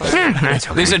 yeah.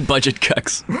 They said budget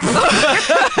cucks.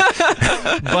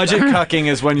 Budget cucking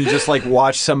is when you just like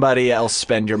watch somebody else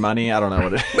spend your money. I don't know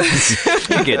what it is.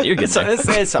 You're good. You're good. So it's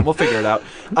something. We'll figure it out.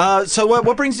 So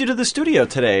what brings you to the studio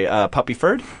today, Puppy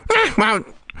Ferd? Well,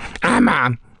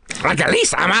 I'm like at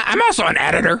least I'm also an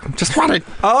editor. Just wanted.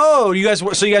 Oh, you guys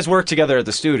work together at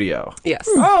the studio. Yes.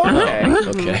 Oh, okay.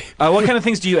 Okay. What kind of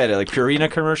things do you edit? Like Purina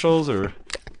commercials or?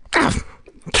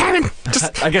 Kevin,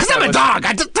 just I guess because I'm that a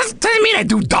dog, doesn't mean I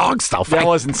do dog stuff. That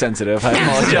wasn't sensitive. I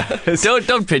apologize. Don't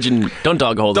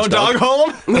dog hold. Don't dog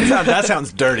hold him? That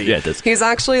sounds dirty. Yeah, it does. He's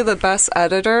actually the best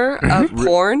editor of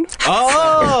porn.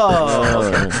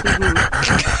 Oh.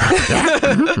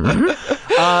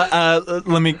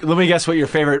 Let me guess what your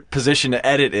favorite position to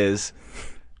edit is.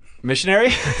 Missionary?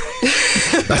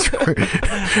 That's right.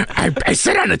 I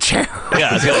sit on a chair. Yeah,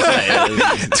 I was gonna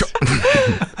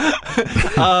say.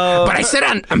 But I sit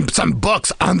on some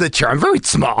books on the chair. I'm very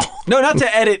small. No, not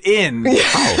to edit in.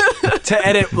 To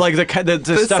edit like the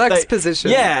stuff sex that,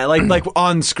 position. Yeah, like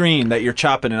on screen that you're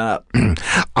chopping it up.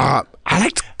 I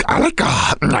like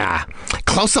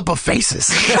close up of faces.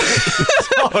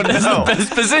 Oh no.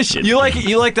 Best position. You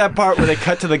like that part where they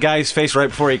cut to the guy's face right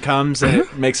before he comes and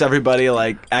it makes everybody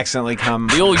like accidentally come,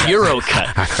 The old Euro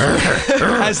cut.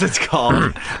 as it's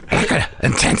called. Like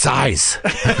intense eyes.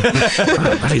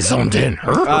 Really zoned in.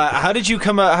 How did you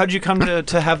come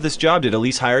to have this job? Did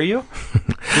Elise hire you?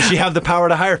 Does she have the power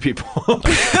to hire people?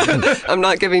 I'm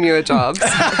not giving you a job.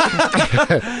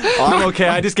 I'm okay.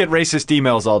 I just get racist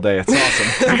emails all day. It's awesome.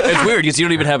 It's weird because you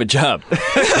don't even have a job.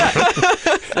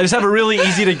 I just have a really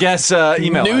easy to guess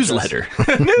email Newsletter.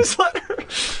 Newsletter.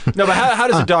 No, but how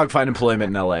does a dog find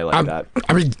employment in LA like that?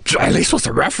 I mean, at least with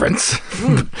a reference.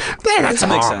 Yeah, that's That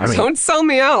makes all. sense. I mean, Don't sell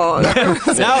me out.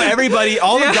 Now everybody,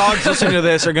 all the dogs listening to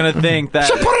this are going to think that.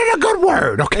 so put in a good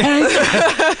word, okay?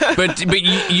 But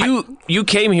you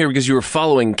came here because you were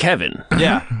following Kevin.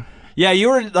 Yeah. Yeah, you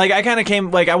were like, I kind of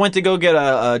came, like, I went to go get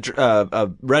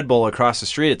a Red Bull across the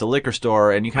street at the liquor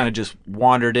store, and you kind of just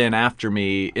wandered in after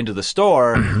me into the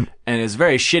store, and it's a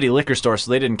very shitty liquor store,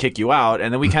 so they didn't kick you out,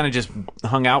 and then we kind of just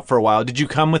hung out for a while. Did you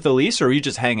come with Elise, or were you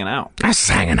just hanging out? I was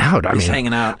hanging out. I Just mean,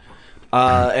 hanging out.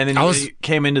 And then you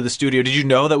came into the studio. Did you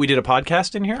know that we did a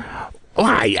podcast in here? well,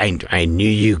 I knew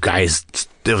you guys.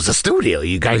 There was a studio.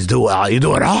 You guys do you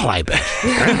do it all. I bet.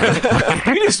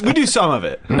 We do some of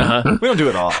it. We don't do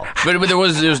it all. But there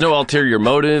was no ulterior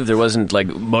motive. There wasn't like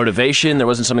motivation. There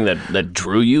wasn't something that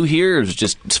drew you here. It was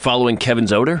just following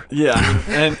Kevin's odor. Yeah,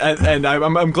 and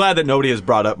I'm glad that nobody has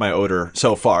brought up my odor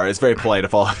so far. It's very polite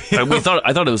of all of you. I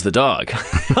thought it was the dog.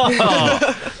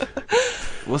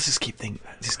 Let's just keep thinking.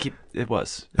 It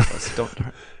was. Don't.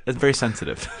 It's very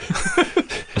sensitive.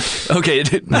 Okay,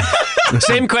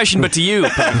 same question, but to you.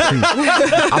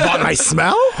 About my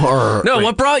smell, or No,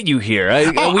 what brought you here? We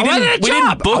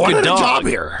didn't book I wanted a dog. job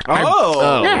here.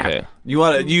 Oh, Yeah. okay. You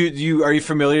want to? You are you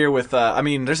familiar with? I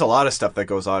mean, there's a lot of stuff that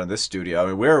goes on in this studio.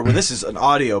 I mean, this is an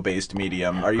audio-based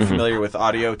medium. Are you familiar with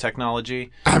audio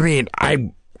technology? I mean,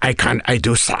 I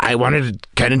wanted to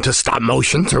get into stop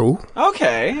motion too.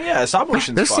 Okay, yeah, stop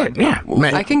motion's That's fun. it. Yeah,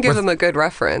 Man, I can give him a good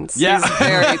reference. Yeah. He's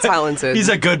very talented. He's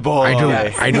a good boy.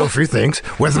 I do a few things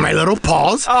with my little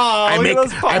paws. Oh, look at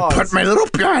those I paws. put my little.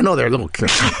 Yeah, I know they're little.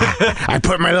 I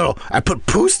put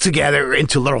poos together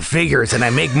into little figures, and I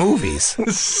make movies.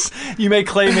 You make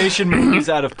claymation movies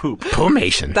out of poop.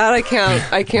 Poomation. That I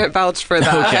can't vouch for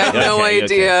that. I have no okay.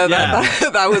 idea Yeah.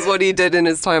 that was what he did in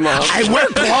his time off. I wear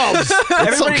gloves.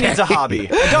 Everybody okay. needs a hobby,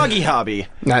 a doggy hobby.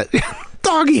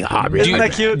 Doggy hobby. Isn't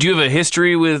that cute? Do you have a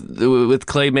history with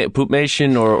clay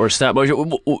poopmation or stop motion?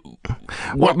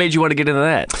 What made you want to get into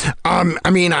that? I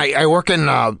mean, I work in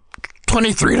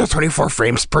 23 to 24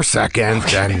 frames per second,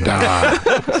 and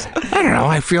I don't know.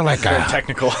 I feel like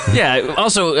Technical. Yeah.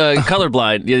 Also,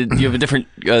 colorblind. You have a different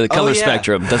color yeah.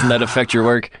 spectrum. Doesn't that affect your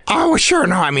work? Oh, well, sure.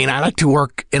 No, I mean, I like to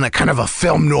work in a kind of a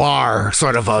film noir,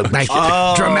 sort of a nice,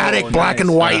 dramatic black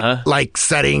and white like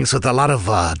settings with a lot of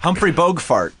Humphrey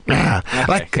Bogart. yeah,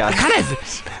 like gotcha. kind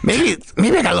of maybe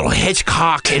I got a little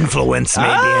Hitchcock influence, maybe.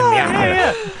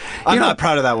 Yeah. I'm not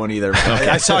proud of that one either.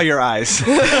 I saw your eyes.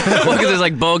 Well, because there's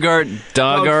like Bogart,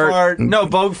 Dogart, Bogart. No,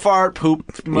 Bogart,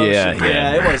 poop motion.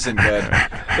 Yeah. It wasn't good.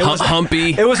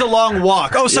 Humpy. It was a long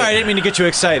walk. Oh, sorry, I didn't mean to get you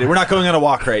excited. We're not going on a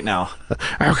walk right now.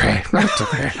 Okay, that's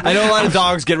okay. I know a lot of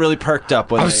dogs get really perked up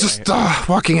when I was just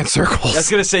walking in circles. I was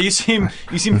gonna say you seem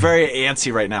very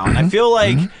antsy right now, and I feel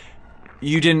like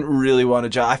you didn't really want to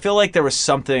job. I feel like there was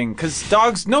something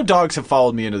because no dogs have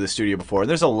followed me into the studio before.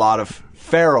 There's a lot of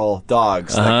feral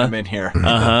dogs that come in here.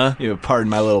 Pardon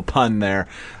my little pun there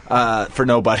for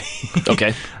nobody.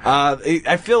 Okay.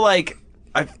 I feel like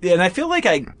I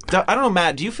don't know,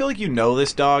 Matt. Do you feel like you know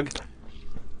this dog?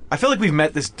 I feel like we've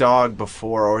met this dog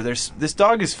before, or this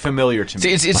dog is familiar to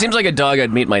me. See, it seems like a dog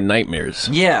I'd meet in my nightmares.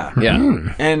 Yeah.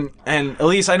 Yeah. And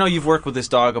Elise, I know you've worked with this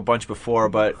dog a bunch before,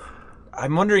 but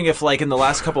I'm wondering if, like, in the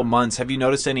last couple months, have you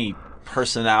noticed any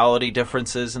personality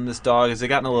differences in this dog? Has it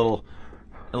gotten a little,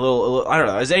 I don't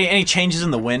know. Is there any changes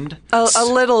in the wind? A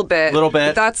little bit. Little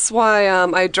bit? That's why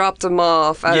I dropped him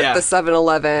off at the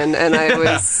 7-Eleven, and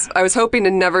I was hoping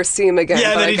to never see him again.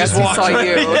 Yeah, but then I he guess just walked he saw right.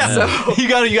 you. Yeah. So. You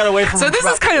gotta wait for So this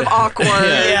is kind of awkward.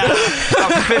 Yeah.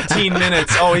 About 15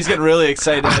 minutes. Oh, he's getting really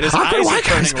excited. His eyes are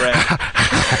turning red.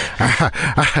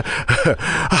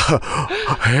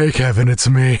 Hey, Kevin, it's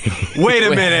me. Wait a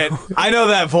minute. I know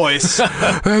that voice.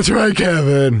 That's right,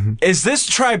 Kevin. Is this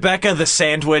Tribeca the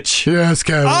sandwich? Yes,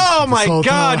 Kevin. Oh my This whole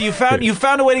God! time. You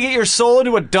found a way to get your soul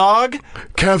into a dog?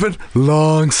 Kevin,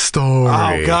 long story.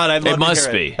 Oh God! I'd love It to must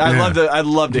hear be. it. I'd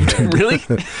love to hear it. Really?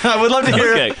 I would love to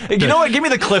hear Okay. it. You know what? Give me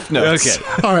the cliff notes.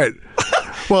 Okay. All right.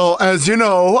 Well, as you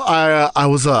know,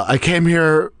 I came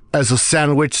here as a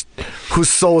sandwich whose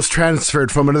soul was transferred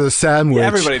from another sandwich. Yeah,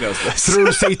 everybody knows this.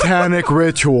 Through satanic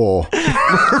ritual.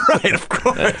 Right, of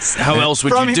course. How else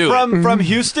would from, you do from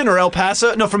Houston or El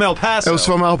Paso? No, from El Paso. It was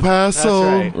from El Paso.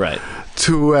 That's it? Right.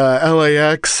 To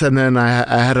LAX, and then I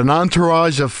had an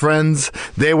entourage of friends.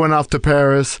 They went off to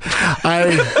Paris.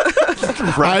 I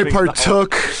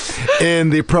partook in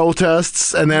the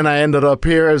protests, and then I ended up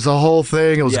here as a whole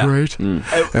thing. It was great.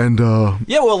 And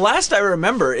Yeah, well, last I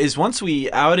remember is once we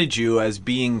outed you as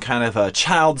being kind of a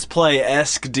Child's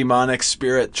Play-esque demonic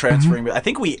spirit transferring. I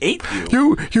think we ate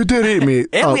you. you did eat me.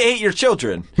 And we ate your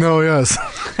children. No, yes.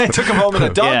 I took them home in a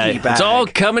doggy Yeah, bag. it's all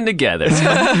coming together.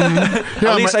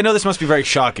 At least I know this must be very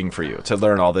shocking for you to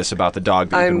learn all this about the dog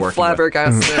that you've been I'm working with.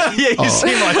 flabbergasted. Yeah, you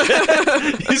seem like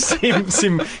it. You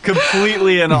seem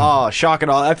completely in awe, shock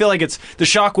and awe. I feel like the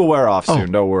shock will wear off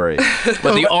soon. Don't worry.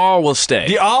 But the awe will stay.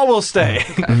 The awe will stay.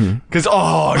 Because,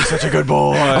 you're such a good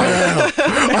boy.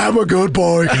 I'm a good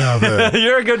boy, Kevin.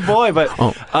 You're a good boy, but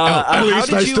how Please,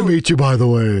 did nice you... to meet you, by the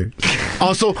way.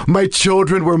 Also, my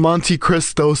children were Monte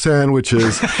Cristo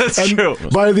sandwiches. That's true.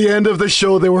 By the end of the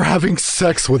show, they were having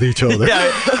sex with each other.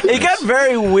 Yeah, it got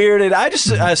very weird, and I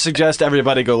just suggest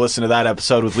everybody go listen to that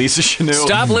episode with Lisa Chanou.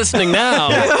 Stop listening now.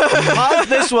 Pause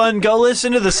this one, go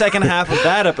listen to the second half of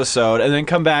that episode, and then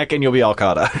come back and you'll be all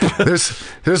caught up.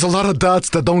 There's a lot of dots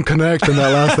that don't connect in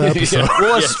that last episode.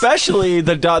 Well, especially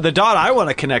the dot I want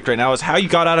to connect right now is how you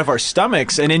got out of our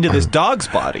stomachs and into this dog's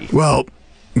body. Well,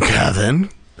 Kevin,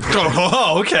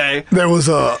 Oh, okay. there was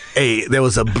a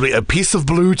piece of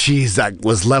blue cheese that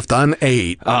was left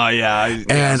unate. Oh, yeah.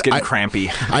 It's getting crampy.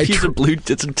 Piece of blue.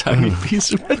 It's a tiny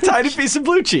piece of. A tiny piece of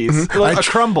blue cheese. Like a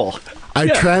crumble. I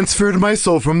transferred my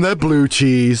soul from that blue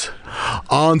cheese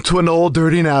onto an old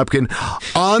dirty napkin,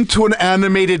 onto an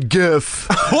animated GIF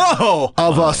Whoa!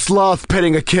 of a sloth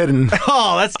petting a kitten.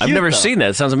 Oh, that's cute, I've never though. seen that.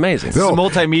 It sounds amazing. It's a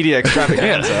multimedia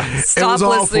extravaganza. Stop was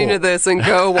listening awful. to this and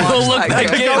go watch look that.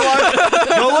 back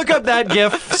GIF. Go look up that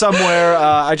GIF somewhere.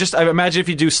 I imagine if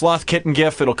you do sloth kitten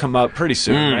GIF, it'll come up pretty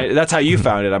soon, right? That's how you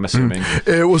found it, I'm assuming.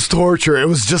 It was torture. It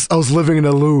was just, I was living in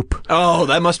a loop. Oh,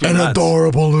 that must be An nuts.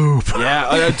 adorable loop.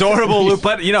 Yeah, an adorable loop.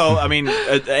 But, I mean,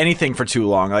 anything for too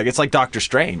long. Like, it's like Doctor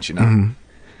Strange,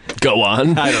 Go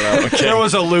on. I don't know. There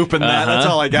was a loop in that. That's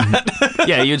all I got.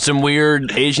 Yeah, you had some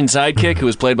weird Asian sidekick who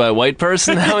was played by a white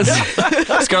person. That was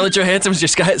Scarlett Johansson was your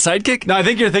sidekick. No, I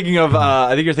think you're thinking of.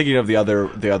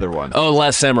 The other one. Oh,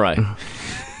 Last Samurai.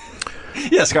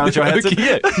 Yeah, Scarlett Johansson.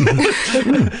 Yeah.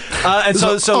 And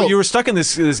so you were stuck in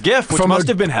this GIF, which must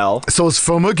have been hell. So it's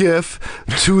from a GIF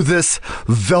to this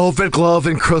velvet glove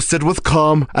encrusted with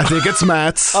cum. I think it's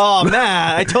Matt's. Oh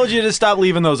man, I told you to stop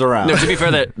leaving those around. No, to be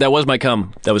fair, that was my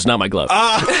cum. That was not my glove.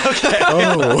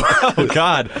 Oh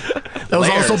God. That was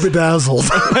also bedazzled.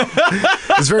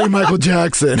 It's very Michael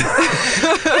Jackson.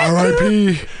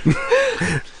 R.I.P.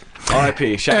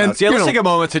 R.I.P. Shout And, outs. Yeah, you let's know- take a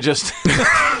moment to just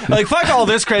fuck all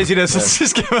this craziness. Let's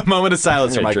just give a moment of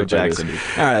silence for Yeah, Michael true, that is Jackson. indeed.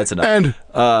 All right, that's enough. And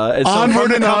And so onward from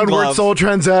the and cum onward, glove, soul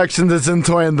transactions is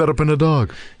until I ended up in a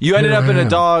dog. you ended up in a Yeah.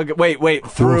 dog. Wait,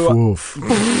 through Woof,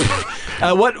 woof.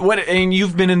 what? And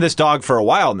you've been in this dog for a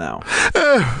while now.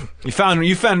 You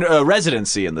found a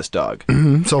residency in this dog,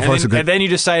 So far, so and good. then you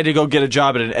decided to go get a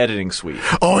job at an editing suite.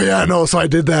 Oh, yeah, no, so I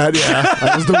did that, yeah.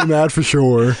 I was doing that for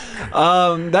sure.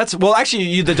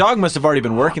 Actually, the dog must have already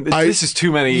been working. This is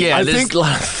too many. yeah, I there's think- a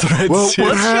lot of threads. Well, here.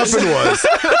 what happened was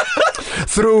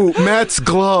through Matt's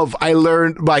glove, I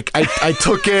learned, like, I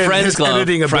took in Friend's his glove.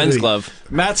 editing ability. Friend's glove.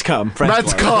 Matt's cum.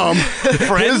 Matt's cum.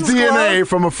 His DNA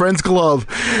from a friend's glove.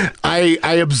 I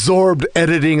absorbed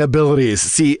editing abilities.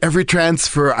 See, every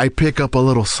transfer, I pick up a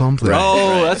little something.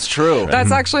 Oh, that's true.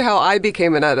 That's actually how I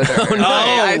became an editor.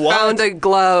 I what? found a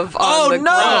glove on the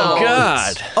ground.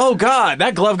 God. Oh, God.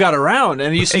 That glove got around,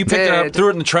 and you picked it up, did. threw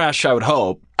it in the trash, I would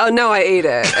hope. Oh, no, I ate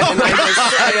it. And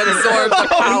I absorbed the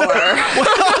power.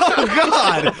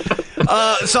 God.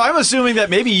 So I'm assuming that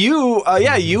maybe you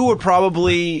were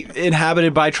probably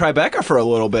inhabited by Tribeca for a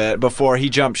little bit before he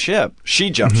jumped ship.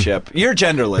 She jumped ship. You're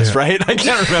genderless, right? I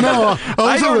can't remember. No,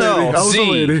 I was don't a lady. know. I was a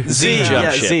lady. Z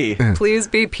jump ship. Z. Please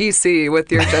be PC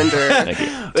with your gender.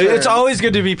 It's always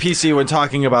good to be PC when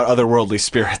talking about otherworldly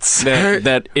spirits.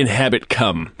 That inhabit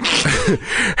cum.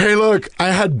 Hey, look, I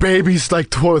had babies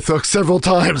like several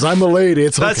times. I'm a lady.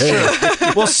 It's That's okay.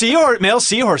 true. Well, male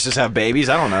seahorses have babies.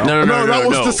 I don't know. No, that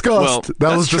was discussed. Well,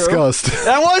 that was true. discussed.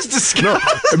 That was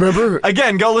discussed. Remember?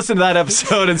 Again, go listen to that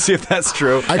episode and see if that's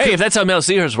true. Hey, if that's how male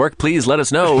seahorses work, please let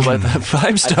us know by the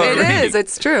 5-star It rating. is.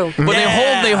 It's true.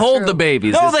 Well, they hold the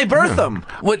babies. No, they birth them.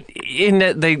 What in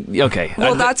that they okay?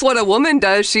 Well, that's what a woman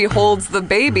does. She holds the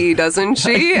baby, doesn't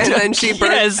she? And then she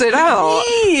births Yes. it out.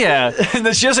 Yeah. And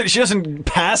then she doesn't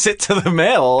pass it to the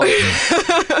male.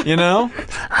 You know?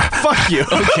 Fuck you.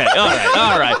 Okay.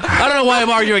 All right. I don't know why I'm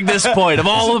arguing this point. Of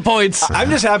all the points, I'm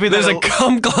just happy that there's a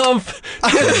cum glove.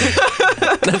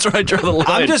 That's where I draw the line.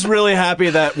 I'm just really happy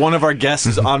that one of our guests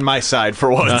is on my side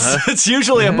for once. It's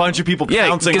usually a bunch of people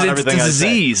pouncing on it's everything I say.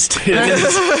 diseased.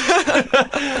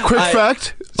 Quick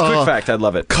fact. Quick fact, I'd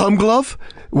love it. Cum glove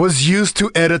was used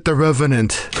to edit The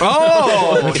Revenant.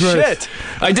 Oh, right. shit.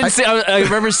 I did see. I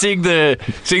remember seeing the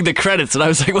credits, and I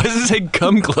was like, "What does it say,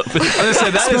 cum glove?" I was gonna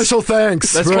say, that is Special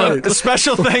thanks. That's right. fun.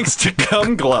 Special thanks to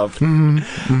Cum Glove.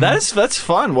 That's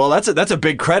fun. Well, that's a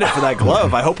big credit for that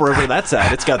glove. I hope wherever that's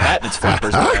at, it's got that in its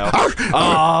flippers now.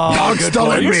 Oh, Dog's good still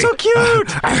boy. in You're me. so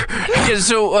cute. Yeah,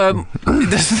 so,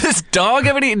 does this dog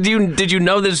have any? Did you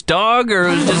know this dog, or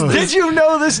was just Did you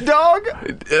know this dog?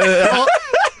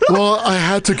 Well, I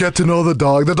had to get to know the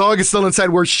dog. The dog is still inside.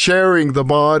 We're sharing the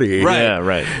body. Right. Yeah,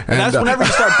 right. And that's whenever you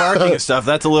start barking and stuff,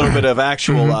 that's a little bit of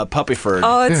actual puppy fur.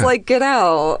 Oh, it's like Get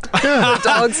Out. The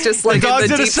dog's just like in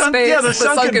the deep space. the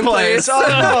sunken place. Oh,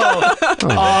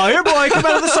 no. Oh, here, boy. Come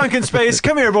out of the sunken space.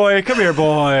 Come here, boy. Come here,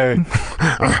 boy.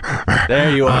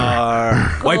 There you are.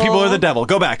 White people are the devil.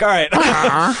 Go back. All right.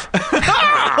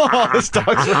 Oh, this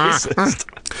dog's racist.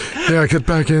 Yeah, get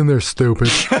back in there, stupid.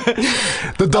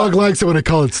 The dog likes it when I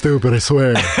call it stupid, I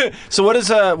swear. So what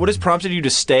has prompted you to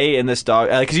stay in this dog?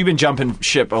 Because you've been jumping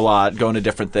ship a lot, going to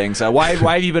different things. Why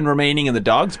have you been remaining in the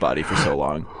dog's body for so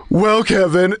long? Well,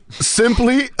 Kevin,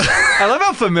 simply... I love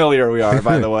how familiar we are,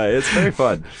 by the way. It's very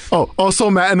fun. Oh, also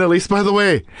Matt and Elise, by the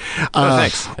way.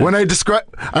 Thanks. When I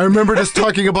remember just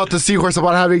talking about the seahorse,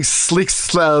 about having sleek,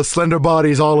 slender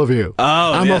bodies, all of you.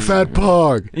 Oh, I'm yeah. a fat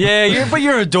pug. Yeah,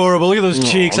 you're adorable. Look at those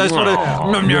cheeks. I just want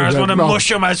to mush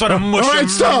them. I just want to mush All right, them.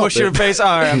 stop Mush your it. face.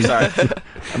 All right, I'm sorry.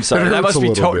 I'm sorry. It That hurts must a be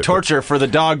little bit. torture for the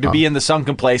dog to be in the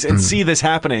sunken place and see this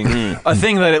happening. A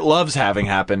thing that it loves having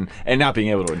happen and not being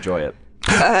able to enjoy it.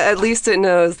 At least it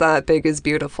knows that big is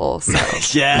beautiful. So.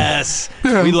 Yes,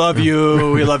 we love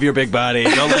you. We love your big body.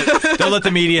 Don't let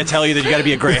the media tell you that you got to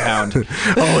be a greyhound.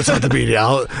 Oh, it's not the media.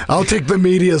 I'll take the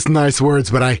media's nice words,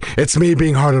 but it's me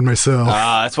being hard on myself.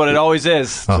 That's what it always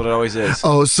is. That's what it always is.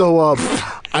 Oh, so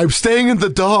I'm staying in the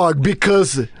dog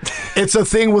because it's a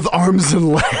thing with arms and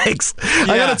legs. I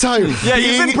gotta tell you. Yeah,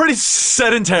 you've been pretty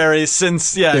sedentary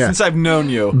since I've known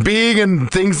you. Being in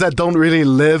things that don't really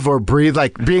live or breathe,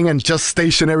 like being in just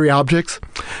stationary objects,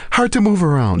 hard to move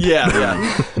around. Yeah.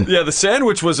 The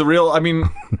sandwich was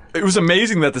it was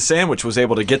amazing that the sandwich was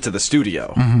able to get to the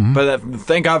studio. Mm-hmm. But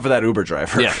thank God for that Uber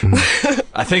driver. Yeah.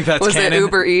 I think that's Was canon. it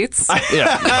Uber Eats?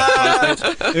 Yeah.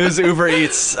 It was Uber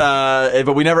Eats,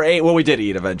 but we never ate. Well, we did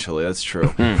eat eventually. That's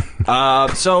true.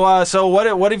 So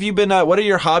what have you been? What are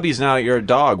your hobbies now? You're a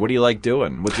dog. What do you like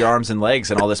doing with your arms and legs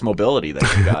and all this mobility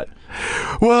that you got?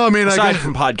 Well, I mean, Aside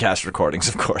from podcast recordings,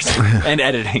 of course, and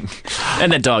editing,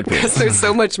 And that dog piss. There's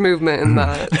so much movement in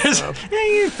that.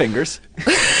 your fingers.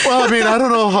 well, I mean, I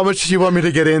don't know how much you want me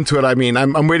to get into it. I mean,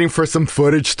 I'm waiting for some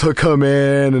footage to come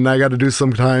in, and I got to do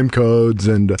some time codes,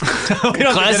 and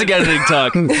Classic editing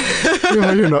talk. you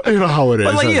know how it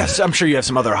is. But yes, I'm sure you have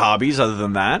some other hobbies other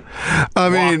than that. I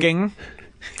mean, Walking.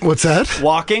 what's that?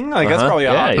 Walking. Like that's probably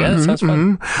a hobby. Yeah, that sounds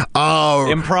fun. Oh,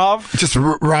 Improv. just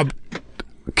rub.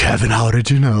 Kevin, how did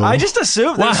you know? I just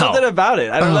assumed there's Wow. something about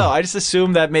it. I don't know. I just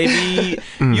assumed that maybe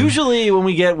usually when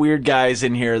we get weird guys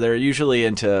in here, they're usually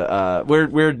into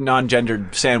weird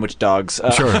non-gendered sandwich dogs.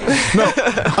 Sure.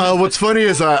 No. What's funny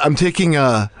is I'm taking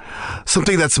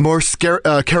something that's more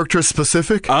character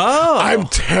specific. Oh. I'm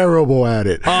terrible at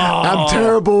it. I'm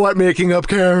terrible at making up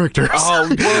characters.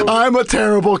 I'm a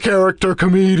terrible character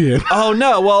comedian. Oh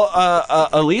no! Well,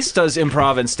 Elise does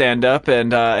improv and stand up, and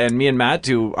me and Matt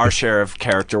do our share of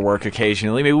character work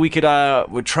occasionally. Maybe we could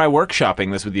would try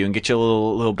workshopping this with you and get you a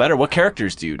little better. What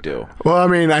characters do you do? Well, I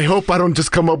mean, I hope I don't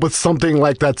just come up with something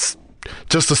like that's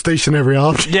just a stationary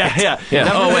object. Yeah.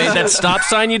 Oh wait, that stop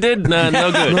sign you did? No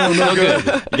good. No good.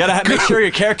 You gotta make sure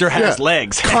your character has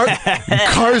legs.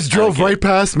 Cars drove right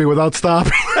past me without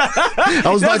stopping. I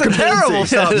was not That's a convincing. terrible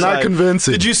stop Not sign.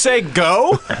 convincing. Did you say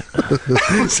go?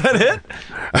 Is that it?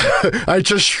 I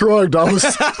just shrugged. I didn't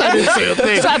say a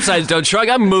thing. Stop signs don't shrug.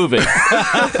 I'm moving.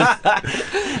 Something's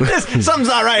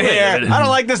not right here. I don't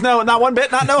like this. No, not one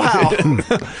bit. Not no how.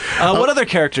 What other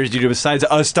characters do you do besides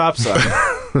a stop sign?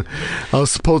 I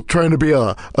was trying to be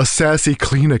a sassy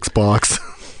Kleenex box.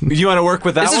 Do you want to work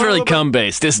with that? This is one a really little bit? cum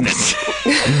based, isn't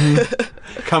it?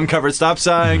 Cum covered stop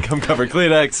sign. Cum covered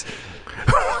Kleenex.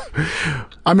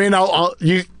 I mean,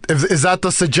 is that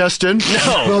the suggestion?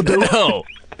 No. No.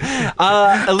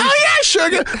 Elise, Yeah,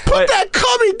 sugar. Put that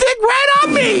cummy dick right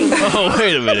on me. Oh,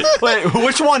 wait a minute. wait,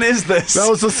 which one is this? That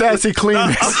was the sassy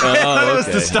Kleenex. That was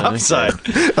the stop sign.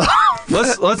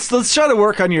 Let's try to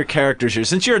work on your characters here.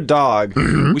 Since you're a dog,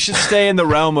 we should stay in the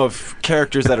realm of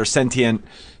characters that are sentient,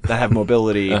 that have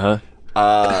mobility.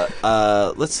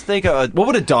 Let's think. What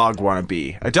would a dog want to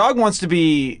be? A dog wants to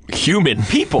be Human.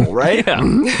 people, right? Yeah.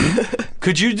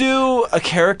 Could you do a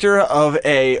character of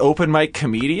a open mic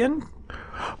comedian?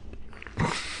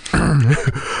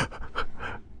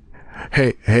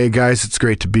 Hey guys, it's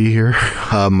great to be here.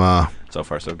 So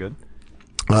far, so good.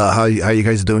 How you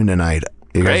guys doing tonight?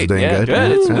 You guys Great. doing Yeah, good?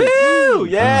 good. It's- Woo!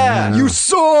 Yeah. You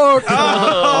suck.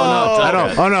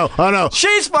 Oh no.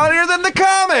 She's funnier than the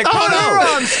comic. Put her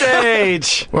on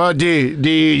stage. Well, do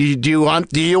you want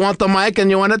the mic and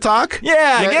you want to talk?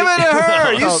 Yeah, give it to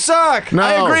her. You suck. No.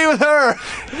 I agree with her.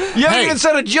 You haven't Hey. even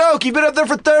said a joke. You've been up there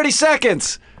for 30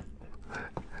 seconds.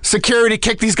 Security,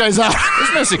 kick these guys out.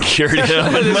 There's no security.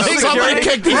 Somebody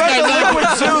kick these We're guys at the out.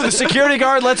 Liquid Zoo. The security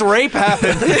guard lets rape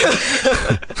happen.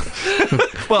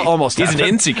 Well, almost. He's an happened.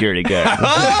 insecurity guy.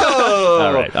 Oh.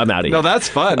 All right, I'm out of here. No, that's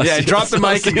fun. Yeah, drop the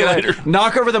mic and get out.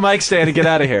 Knock over the mic stand and get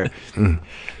out of here.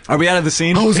 Are we out of the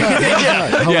scene? How was that?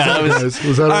 Yeah,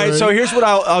 Was that All right, so here's what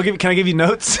I'll give. Can I give you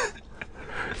notes?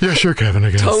 yeah, sure, Kevin.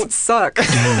 I guess. Don't suck.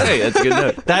 Hey, that's a good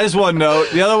note. That is one note.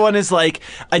 The other one is like,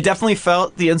 I definitely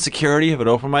felt the insecurity of an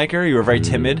open micer. You were very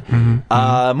timid.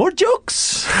 More jokes.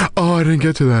 Oh, I didn't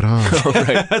get to that,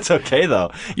 huh? That's okay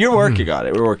though. You're working on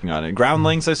it. We're working on it.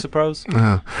 Groundlings, I suppose.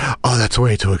 Oh, that's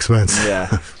way too expensive. Yeah.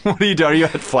 What do you do? Are you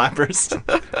at Flappers?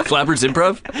 Flappers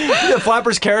Improv? Yeah,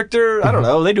 Flappers character. I don't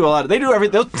know. They do a lot. They do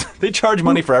everything. They charge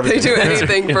money for They everything. do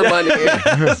anything for money.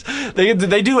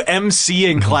 They do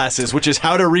MCing classes, which is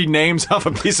how to read names off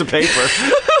a piece of paper.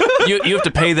 You have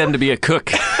to pay them to be a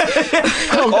cook.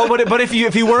 But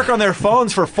if you work on their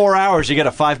phones for 4 hours, you get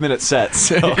a 5-minute set.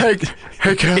 So. Hey,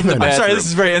 Kevin. I'm sorry, this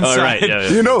is very inside. All right. Yeah.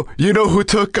 You know who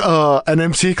took an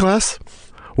MC class?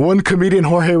 One comedian,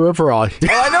 Jorge Rivera. Oh,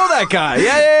 I know that guy.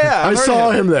 Yeah. I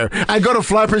saw him there. I go to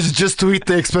Flappers just to eat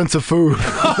the expensive food.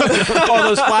 Oh,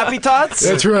 those Flappy Tots?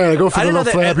 That's right. I go for I the didn't know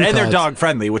little that, Flappy and they're Tots. dog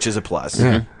friendly, which is a plus.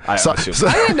 I So- assume. so-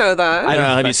 I didn't know that. I don't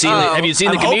know. Have you seen? Have you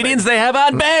seen the I'm comedians they have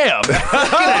on? Bam! Get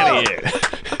out of here.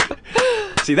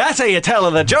 See, that's how you tell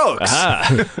the jokes.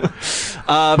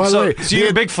 By the way, So you're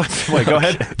a big Wait, go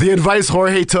ahead. the advice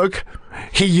Jorge took,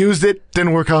 he used it,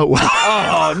 didn't work out well.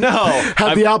 Oh, no.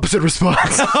 Had the opposite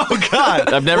response. Oh,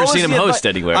 God. I've never What was seen him the host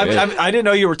anywhere. I didn't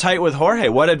know you were tight with Jorge.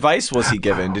 What advice was he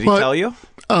given? Did he What? tell you?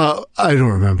 I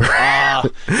don't remember.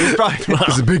 It was probably, It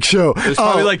was a big show.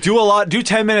 probably like, do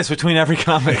 10 minutes between every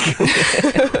comic.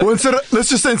 Well, let's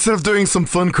just say instead of doing some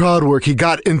fun crowd work, he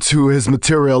got into his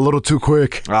material a little too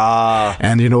quick.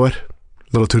 And you know what?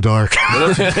 A little too dark.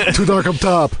 Too dark up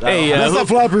top. Hey, that's not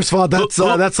Flappers' fault.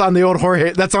 That's on the old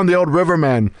Jorge. That's on the old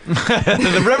Riverman.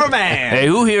 The Riverman. Hey,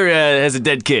 who here has a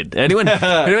dead kid? Anyone?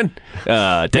 Dead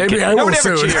Maybe kid. I will Nobody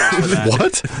ever soon. cheers for that.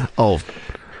 What? Oh,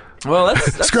 Well,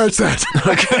 that's scratch that.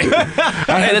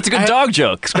 Hey, that's a good dog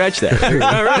joke. Scratch that.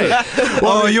 All right.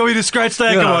 oh, you want me to scratch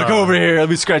that? Come on, come over here. Let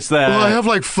me scratch that. Well, I have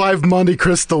like 5 Monte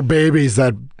Cristo babies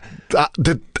that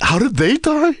How did they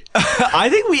die? I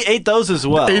think we ate those as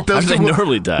well. How do they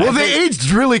normally die? Well, they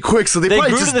aged really quick, so they probably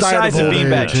grew just to the died size of old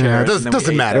beanbag age. chairs. Yeah, and then we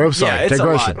doesn't ate matter. them. I'm sorry. Yeah, it's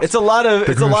Digression. a lot. It's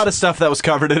a lot of stuff that was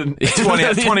covered in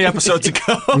 20 episodes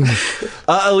ago.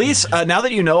 Elise, now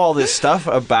that you know all this stuff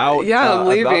about I'm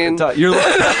leaving. You're all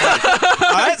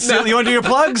right. So you want to do your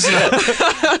plugs?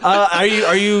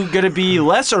 Are you going to be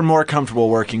less or more comfortable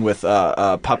working with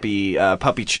puppy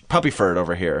fur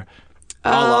over here?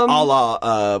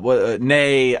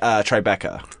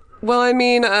 Tribeca. Well, I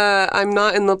mean, I'm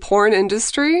not in the porn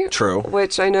industry. True.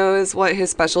 Which I know is what his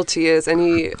specialty is.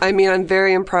 And I'm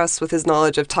very impressed with his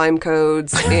knowledge of time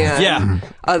codes and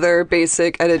other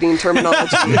basic editing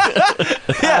terminology.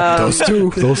 Those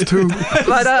two. But, Those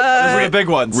are the big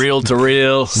ones. Reel to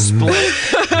reel. Split.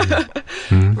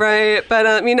 right. But,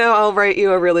 I'll write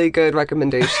you a really good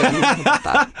recommendation about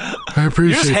that. I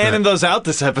appreciate You're just handing that. those out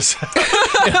this episode.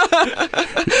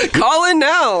 Call in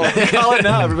now. Call it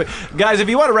now, everybody. Guys, if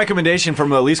you want a recommendation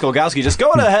from Elise Golgowski, just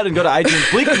go ahead and go to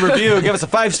iTunes, leave a review, give us a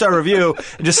 5-star review,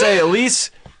 and just say,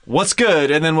 Elise, what's good?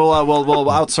 And then we'll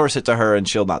outsource it to her, and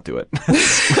she'll not do it.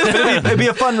 It'd be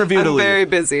a fun review to I'm leave. very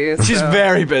busy. She's so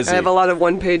very busy. I have a lot of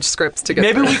one-page scripts to get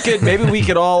Maybe through. we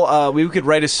could all we could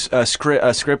write a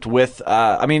script with.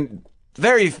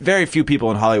 Very very few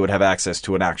people in Hollywood have access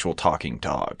to an actual talking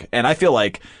dog, and I feel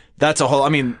like that's a whole. I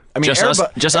mean, Just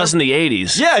us in the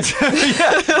 80s. Yeah,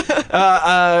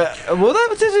 well,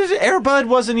 Air Bud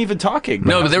wasn't even talking.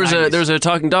 No, but there was a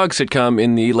talking dog sitcom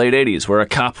in the late 80s where a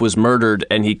cop was murdered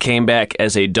and he came back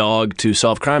as a dog to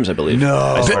solve crimes, I believe. No.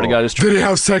 I swear to God, it's true. Did he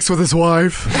have sex with his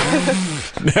wife?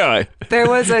 Yeah. There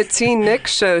was a Teen Nick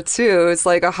show, too. It's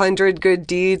like 100 Good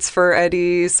Deeds for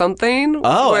Eddie something.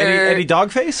 Oh, where- Eddie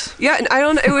Dogface? Yeah, and I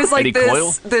don't know. It was like Eddie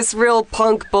Coyle? this real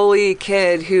punk bully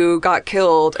kid who got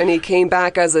killed, and he came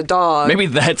back as a dog. Maybe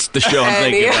that's the show I'm And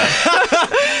thinking he-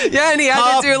 about. Yeah, and he had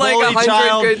Tough, to do like bully 100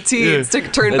 child. good deeds to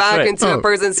turn That's back right. into a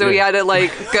person. So he had to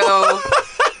like go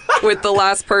with the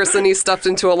last person he stuffed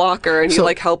into a locker, and he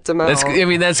like helped him out.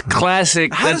 That's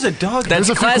classic. How does a dog? That's There's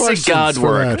a few classic questions God for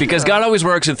work that. because God always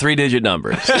works in 3-digit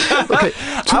numbers. I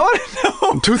want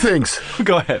to know. Two things.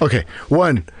 Go ahead. Okay,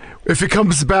 one. If he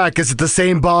comes back, is it the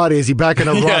same body? Is he back in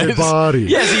a rotted it's- body?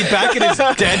 Yeah, is he back in his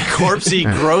dead, corpsey,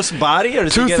 gross body, or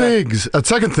does Two he get things.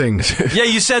 Second thing. Yeah,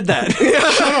 you said that.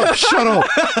 Shut up.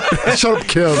 Shut up,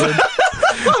 Kevin.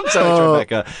 I'm sorry,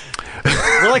 Rebecca.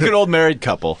 We're like an old married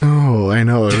couple. Oh, I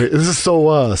know. This is so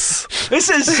us. This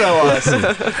is so awesome.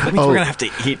 That means we're gonna have to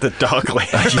eat the dog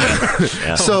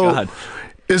later. So, God.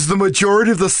 is the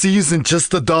majority of the season just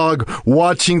the dog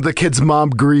watching the kid's mom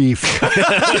grieve?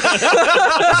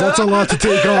 That's a lot to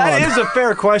take That on. is a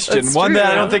fair question. That's One true, that I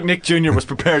yeah. don't think Nick Jr. was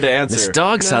prepared to answer. This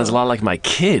dog sounds a lot like my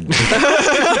kid.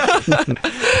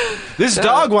 This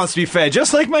dog wants to be fed,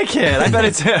 just like my kid. I bet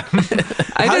it's him.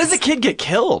 How did the kid get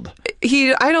killed?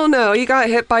 I don't know. He got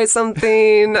hit by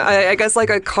something. I guess like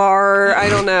a car. I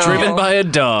don't know. Driven by a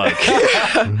dog.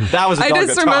 That was a I dog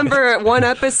just that talked. remember one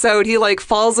episode he like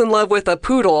falls in love with a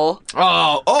poodle.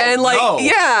 Oh, And, like, no.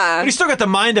 yeah. But he's still got the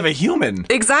mind of a human.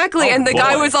 Exactly. Oh, and the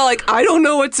guy boy. was all like, I don't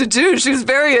know what to do. She's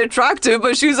very attractive,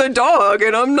 but she's a dog,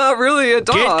 and I'm not really a Get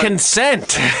dog.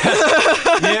 consent.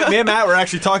 Me and Matt were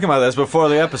actually talking about this before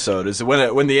the episode. Is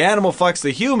when the animal fucks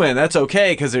the human, that's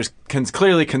okay because there's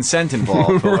clearly consent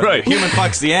involved. But when Right. the human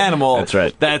fucks the animal. That's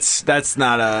right. That's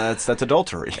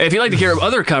adultery. If you'd like to hear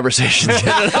other conversations,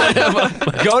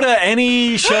 Go to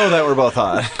any show that we're both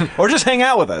on, or just hang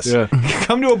out with us. Yeah.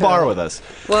 Come to a bar with us.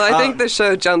 Well, I think the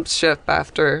show jumped ship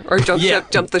after, or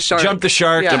jumped the shark. Jump the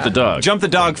shark. Yeah. Jump the dog. Jump the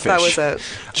dogfish. That was it.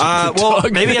 Well,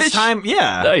 maybe it's Dogfish. time.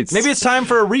 Yeah, Nice. maybe it's time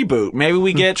for a reboot. Maybe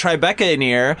we get Tribeca in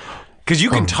here because you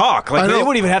can talk. Like I they know.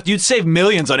 wouldn't even have to. You'd save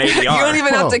millions on ADR. You don't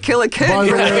even have to kill a kid. By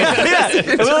the way, Yeah, we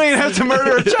don't even have to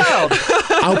murder a child.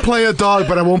 I'll play a dog,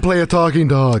 but I won't play a talking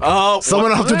dog. Oh,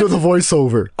 Someone what? have to do the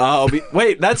voiceover.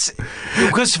 Wait, that's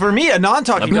because for me, a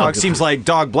non-talking dog seems like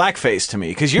dog blackface to me.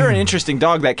 Because you're an interesting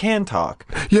dog that can talk.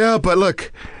 Yeah, but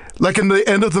look, like in the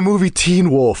end of the movie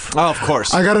Teen Wolf. Oh, of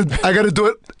course. I gotta do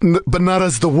it, but not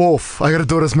as the wolf. I gotta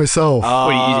do it as myself.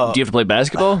 Wait, do you have to play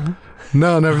basketball?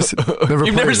 No, never You've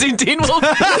played never it. seen Teen Wolf?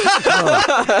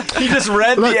 He just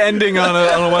read the ending on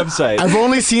a website. I've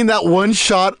only seen that one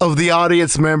shot of the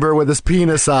audience member with his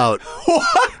penis out.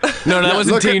 No, that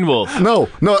wasn't Look at- Teen Wolf. No.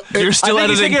 You're still I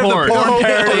think he's editing thinking of porn. the porn Oh,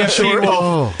 parody oh, of sure. Teen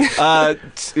Wolf.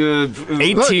 Oh.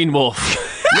 18 Wolf.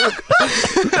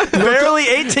 Barely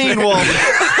 18 Wolf.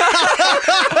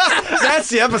 That's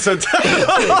the episode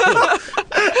title.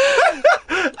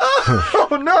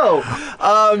 Oh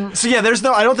no. So yeah,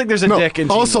 I don't think there's a No. dick in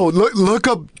Teen Also, Wolf. look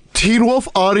up Teen Wolf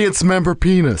audience member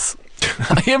penis.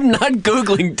 I am not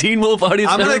Googling Teen Wolf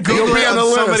audience I'm going to member. Google it be on on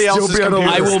the somebody list. else's You'll be on the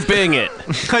computer. I will Bing it.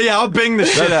 Yeah, I'll Bing the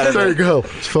shit out of There you it. go.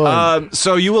 It's fun.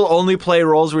 So you will only play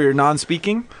roles where you're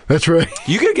non-speaking? That's right.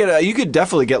 You could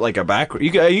definitely get like a back. You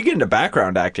get into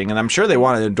background acting, and I'm sure they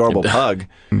want an adorable pug.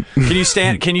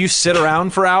 Can you sit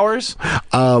around for hours?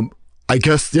 I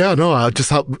guess, yeah, no, I'll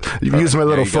just use my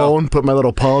little you go. phone, put my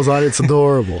little paws on it. It's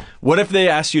adorable. What if they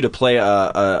asked you to play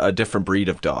a different breed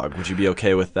of dog? Would you be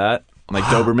okay with that? Like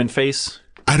Doberman face,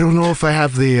 I don't know if I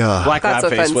have the. black That's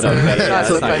lab face, offensive. whatever. That is.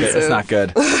 That's It's not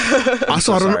good. offensive. It's not good.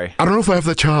 Also, sorry. I don't know if I have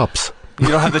the chops. You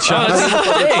don't have the chops.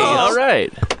 Hey, all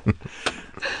right.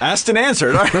 Asked and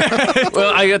answered. All right.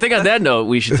 Well, I think on that note,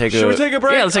 we should take Should we take a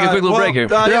break? Yeah, let's take a quick little break here.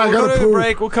 Yeah, I we'll gotta go to a poop.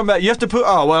 break. We'll come back. You have to put.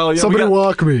 Oh well. Yeah, Somebody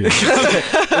walk me.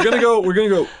 We're gonna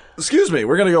go. Excuse me.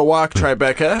 We're gonna go walk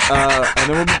Tribeca, and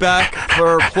then we'll be back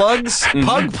for plugs.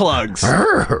 Pug plugs.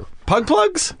 Pug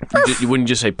plugs. You wouldn't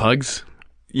just say pugs?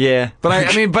 Yeah, but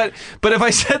I mean, but if I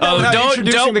said that without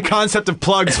introducing the concept of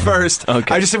plugs first,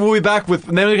 Okay. I just said we'll be back with.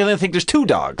 And then they're gonna think there's two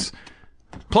dogs.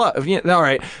 Yeah, all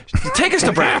right. Take us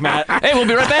to break, Matt. Hey, we'll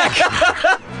be right back.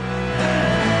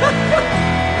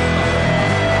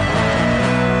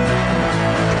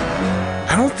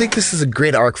 I don't think this is a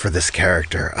great arc for this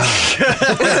character.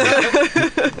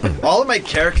 All of my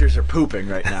characters are pooping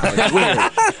right now. It's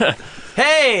weird.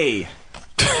 Hey.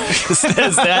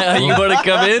 Is that how you want to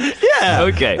come in? Yeah.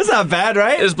 Okay. That's not bad,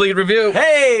 right? It's Bleed Review.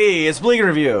 Hey, it's Bleak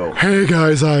Review. Hey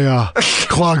guys, I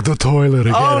clogged the toilet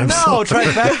again. Oh I'm no, sorry.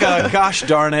 Tribeca. Gosh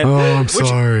darn it. Oh, I'm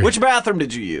sorry. Which bathroom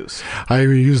did you use? I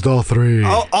used all three.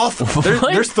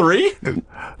 There's three?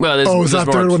 Well, there's, Oh, is that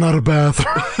third one not a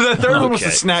bathroom? The third one was the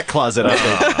Okay. snack closet, I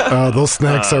think. Those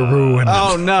snacks are ruined.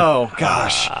 Oh no,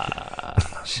 gosh.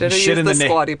 Should have Shit used in the the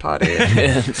squatty potty.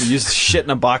 You used shit in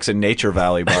a box of Nature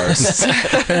Valley bars.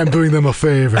 I'm doing them a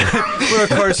favor. We're of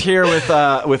course here with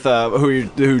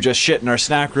who just shit in our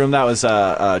snack room. That was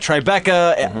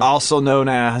Tribeca, also known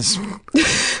as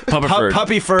Puppyford.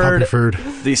 Puppyford,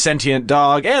 Puppyford. the sentient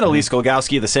dog, and Elise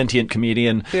Golgowski, the sentient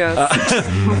comedian.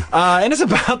 Yes. And it's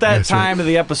about that time of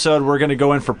the episode we're going to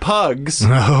go in for pugs.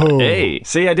 Oh. Hey.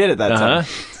 See, I did it that time.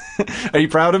 Are you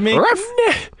proud of me?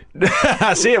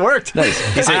 See, it worked.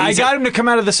 Nice. I got him to come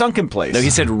out of the sunken place. No, he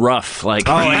said rough. Like,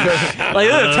 like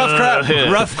a tough crowd,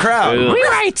 rough crowd.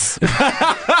 rewrites.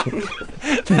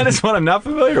 That is one I'm not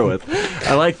familiar with.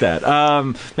 I like that.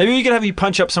 Maybe we could have you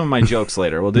punch up some of my jokes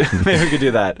later. Maybe we could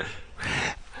do that.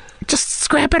 Just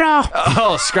scrap it all.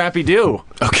 Oh, Scrappy Doo.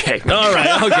 Okay. All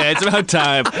right. Okay. It's about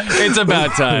time. It's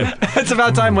about time. It's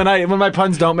about time when my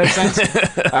puns don't make sense.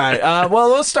 All right. Well,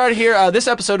 we'll start here. This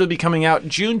episode will be coming out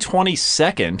June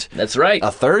 22nd. That's right.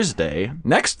 A Thursday,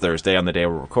 next Thursday on the day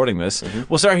we're recording this.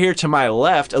 We'll start here to my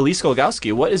left. Elise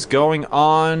Golgowski, what is going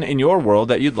on in your world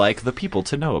that you'd like the people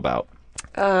to know about?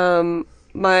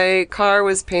 My car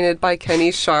was painted by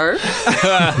Kenny Sharp,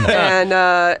 and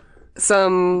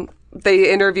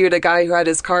they interviewed a guy who had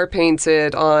his car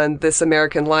painted on This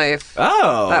American Life.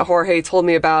 Oh. That Jorge told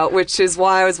me about, which is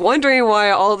why I was wondering why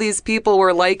all these people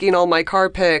were liking all my car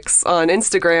pics on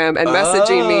Instagram and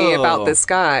messaging me about this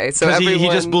guy. So Because everyone, he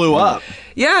just blew up.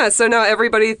 Yeah, so now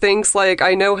everybody thinks like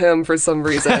I know him for some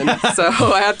reason. So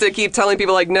I have to keep telling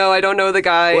people like, no, I don't know the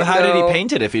guy. Well, how did No. he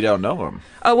paint it if you don't know him?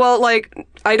 Well, like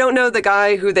I don't know the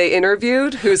guy who they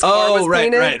interviewed, whose car was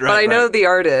painted, but I know the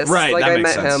artist. Right, like that I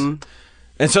makes met sense. him.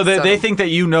 And so they So- think that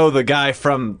you know the guy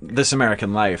from This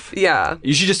American Life. Yeah.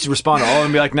 You should just respond to all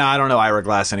and be like, nah, I don't know Ira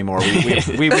Glass anymore. We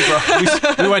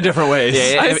went different ways.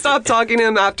 Yeah, I stopped talking to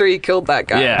him after he killed that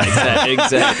guy. Yeah,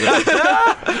 exactly.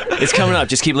 It's coming up.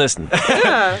 Just keep listening.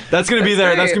 That's going to be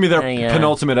their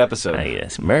penultimate episode. I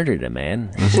murdered a man.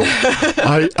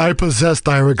 I possessed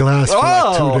Ira Glass for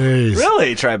like 2 days.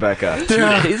 Really, Tribeca?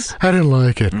 Yeah, days? I didn't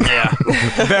like it.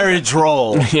 Very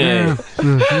droll. Yeah.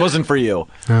 It wasn't for you.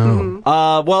 No.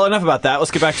 Well, enough about that. Let's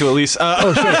get back to Elise.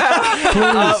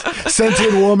 Please.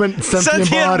 Sentient woman. Sentient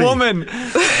body. woman.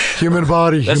 Human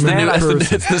body. That's human person.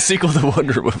 it's the sequel to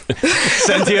Wonder Woman.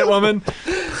 Sentient woman.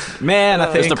 Man,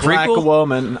 I think the Black prequel?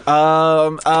 Woman.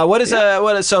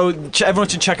 So everyone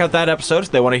should check out that episode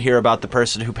if they want to hear about the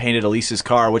person who painted Elise's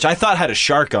car, which I thought had a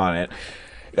shark on it.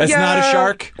 It's not a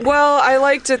shark? Well, I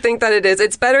like to think that it is.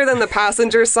 It's better than the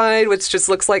passenger side, which just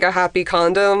looks like a happy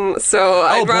condom. So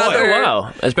I'd boy. rather. Oh,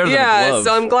 wow. That's better than a glove.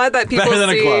 So I'm glad that people Better than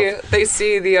a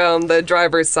see the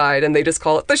driver's side and they just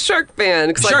call it the shark van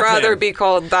because I'd Shark rather van. be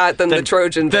called that than the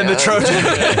Trojan van. Than the Trojan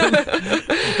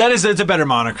van. It's a better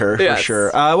moniker for Yes.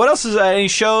 sure. What else is any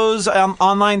shows,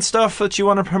 online stuff that you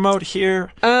want to promote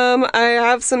here? I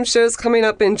have some shows coming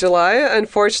up in July.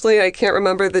 Unfortunately, I can't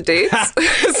remember the dates.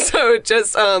 So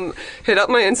just hit up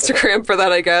my Instagram for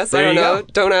that, I guess. I don't know.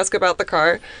 Don't ask about the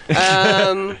car.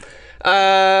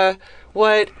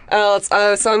 What else?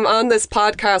 So I'm on this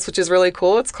podcast, which is really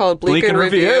cool. It's called Bleak and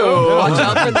Review. Watch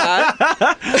out for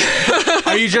that.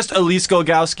 Are you just Elise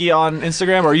Golgowski on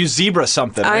Instagram, or are you Zebra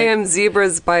something? Right? I am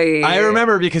Zebra's Bite. I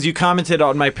remember because you commented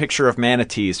on my picture of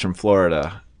manatees from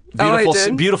Florida. Beautiful, I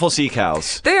did? Beautiful sea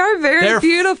cows. They are They're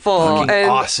beautiful. fucking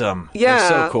and awesome. Yeah. They're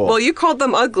so cool. Well, you called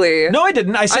them ugly. No, I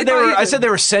didn't. I said they thought were. you I did. said they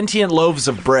were sentient loaves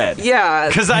of bread. Yeah.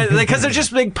 Because they're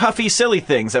just big, puffy, silly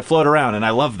things that float around, and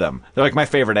I love them. They're like my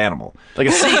favorite animal. Like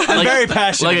a sea, I'm very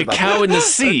passionate. like a about cow them. in the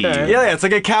sea. Yeah, it's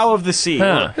like a cow of the sea.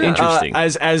 Huh, interesting.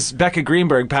 As Becca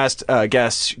Greenberg, past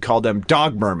guest, called them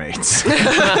dog mermaids.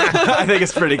 I think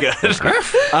it's pretty good.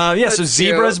 So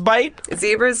Zebra's Bite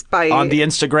Zebra's Bite. on the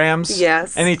Instagrams.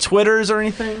 Yes. Any Twitters or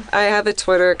anything? I have a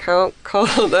Twitter account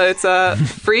called it's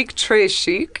Freak Très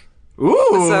Chic. Ooh.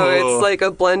 So it's like a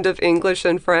blend of English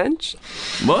and French.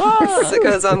 What?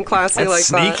 Because I'm classy like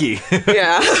sneaky. that.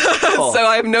 Yeah. So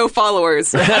I have no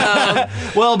followers.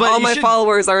 Well, but All you my should-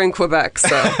 followers are in Quebec, so.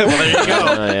 There you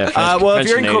go. well, if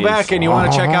you're in Quebec and you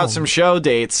want to check out some show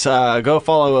dates, go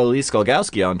follow Elise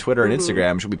Golgowski on Twitter and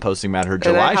Instagram. She'll be posting about her And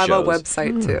July I have shows. a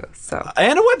website too, so.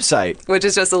 And a website. Which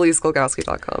is just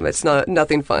EliseGolgowski.com. It's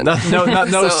nothing fun. No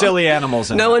So, silly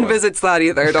animals. In No that one one. visits that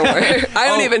either, don't worry. I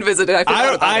don't even visit it. I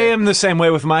forgot about I it. am the same way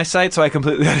with my site, so I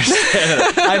completely understand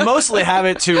it. I mostly have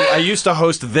it I used to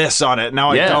host this on it,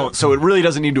 now I Yeah. don't, so it really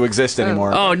doesn't need to exist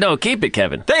anymore. Oh no, keep it,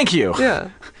 Kevin. Thank you. Yeah.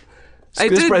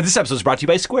 This episode is brought to you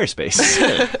by Squarespace.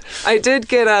 I did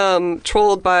get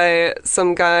trolled by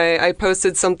some guy. I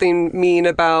posted something mean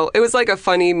about, it was like a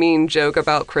funny, mean joke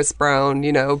about Chris Brown,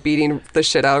 beating the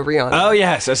shit out of Rihanna. Oh,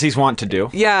 yes, as he's wont to do.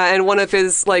 Yeah, and one of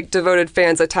his devoted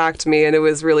fans attacked me, and it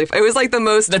was really. It was like the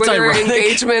most That's Twitter ironic.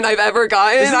 engagement I've ever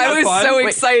gotten. Isn't that I was fun? so Wait.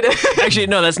 excited. Actually,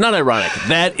 no, that's not ironic.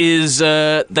 That is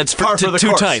that's Par for the to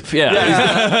course. type.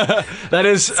 Yeah. That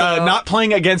is not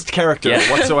playing against character Yeah.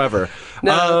 whatsoever.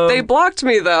 No, they blocked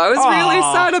me though. I was really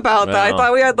sad about that. I Well.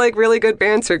 thought we had really good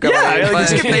banter going, Yeah, but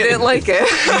they didn't like it.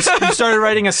 You started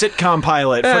writing a sitcom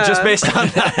pilot just based on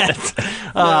that.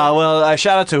 Well,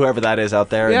 shout out to whoever that is out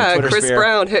there in the Yeah, Twitter Chris sphere.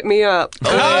 Brown, hit me up.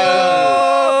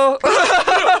 Oh!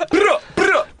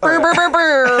 Brr, brr, brr,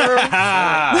 brr.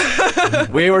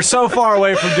 We were so far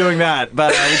away from doing that,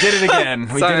 but we did it again. We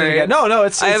did it Sorry. again. No,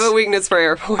 it's. I have a weakness for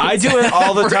air horns. I do it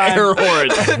all the time. Air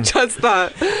horns. Just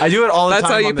that. I do it all the That's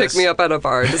time. how you on pick this. me up at a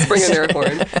bar. Just bring an air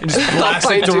horn. And just blast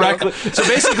find it you. directly. So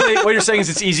basically, what you're saying is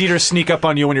it's easier to sneak up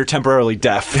on you when you're temporarily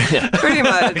deaf. Pretty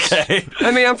much. Okay.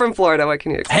 I mean, I'm from Florida. What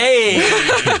can you expect? Hey!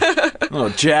 Little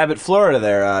jab at Florida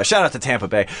there. Shout out to Tampa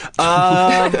Bay.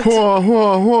 Whoa,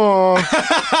 whoa, whoa.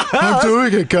 I'm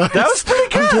doing it, guys. That was pretty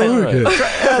good. I'm doing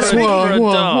it. Whoa,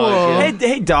 whoa, whoa.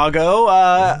 Hey, doggo.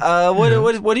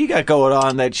 What do you got going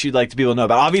on that you'd like to people know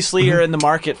about? Obviously, you're in the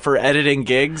market for editing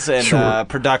gigs and Sure.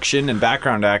 production and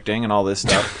background acting and all this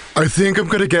stuff. I think I'm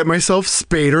going to get myself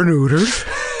spayed or neutered.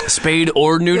 Spayed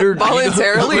or neutered?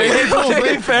 Voluntarily? To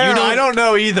be fair, I don't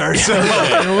know either. So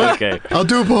Okay. I'll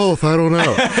do both. I don't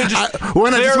know.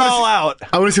 When clear it all out.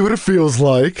 I want to see what it feels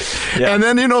like. Yeah. And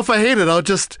then, if I hate it, I'll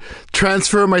just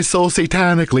transfer my soul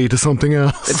satanically to something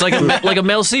else. It's like a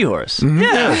male seahorse.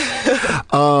 Yeah.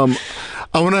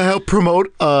 I want to help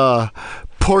promote Porsche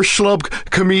Schlub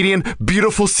comedian,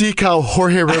 beautiful sea cow,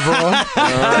 Jorge Rivera.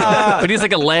 But he's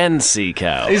like a land sea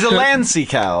cow. He's a land sea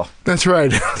cow. That's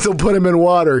right. So put him in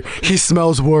water. He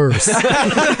smells worse.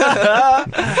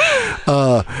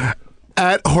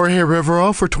 At Jorge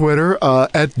Rivera for Twitter,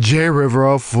 at J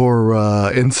Rivera for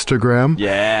Instagram.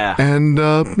 Yeah. And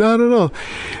I don't know.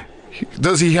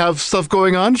 Does he have stuff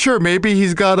going on? Sure. Maybe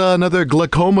he's got another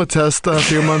glaucoma test a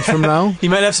few months from now. He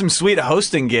might have some sweet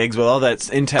hosting gigs with all that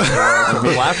intense work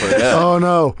from Flapper. Yeah. Oh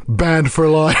no, banned for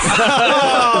life.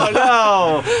 Oh,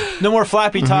 no. No more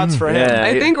flappy tots for him. Yeah.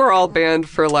 I think we're all banned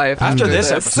for life After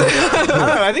this episode. I don't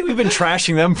know. I think we've been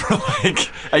trashing them for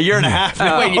a year and a half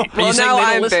now. Wait, you Well, saying now they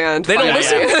don't I'm listen? banned. They don't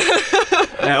finally.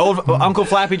 listen. Old Uncle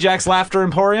Flappy Jack's Laughter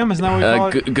Emporium, isn't that what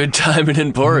we call it? Good time in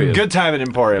Emporium. Good time at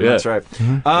Emporium, Yeah. that's right.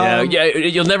 Yeah,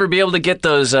 you'll never be able to get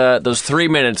those 3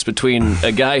 minutes between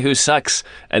a guy who sucks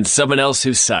and someone else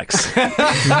who sucks.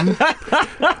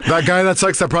 That guy that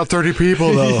sucks that brought 30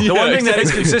 people, though. The one thing that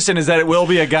is consistent is that it will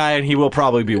be a guy and he will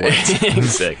probably be white.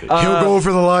 Exactly. He'll go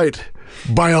over the light.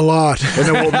 by a lot, and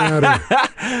it won't matter.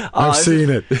 I've seen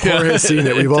it. Jorge's seen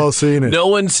it. We've all seen it. No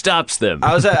one stops them.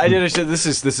 I did a show. This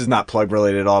is not plug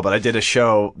related at all, but I did a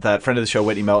show that friend of the show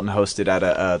Whitney Melton hosted at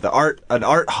an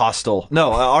art hostel.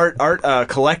 No, art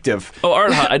collective. Oh,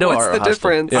 I know What's art the hostel.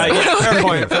 difference? Yeah. Fair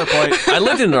point. I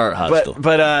lived in an art hostel.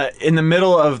 But in the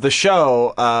middle of the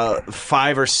show,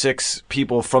 5 or 6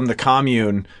 people from the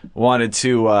commune wanted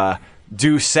to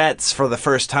do sets for the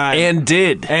first time. And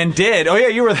did. Oh, yeah,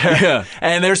 you were there. Yeah.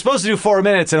 And they were supposed to do 4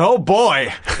 minutes, and oh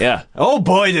boy,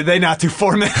 did they not do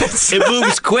 4 minutes. It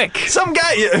moves quick. Some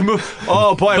guy,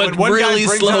 oh boy, But when one really guy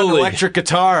brings slowly. out an electric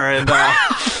guitar and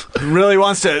really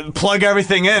wants to plug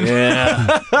everything in.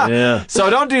 Yeah. So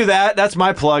don't do that. That's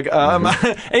my plug.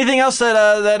 Anything else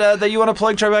that you want to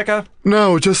plug, Tribeca?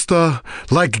 No, just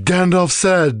like Gandalf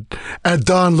said, at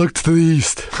dawn look to the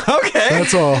east. Okay.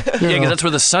 That's all. Yeah, because that's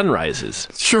where the sun rises.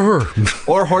 Sure.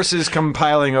 Or horses come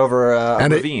piling over a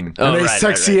And ravine. Oh, and a right,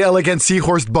 sexy, elegant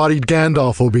seahorse-bodied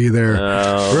Gandalf will be there,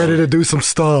 ready to do some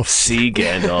stuff. See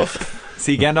Gandalf.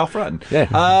 See Gandalf run.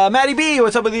 Yeah. Matty B,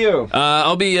 what's up with you?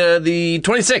 I'll be the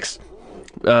 26th.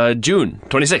 June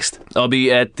 26th. I'll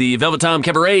be at the Velvet Tom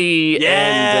Cabaret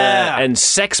and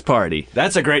Sex Party.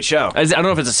 That's a great show. I don't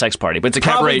know if it's a sex party, but it's a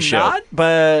Probably cabaret show. not,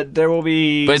 but there will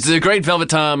be. But it's a great Velvet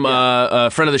Tom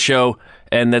friend of the show,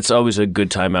 and that's always a good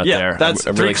time out there. That's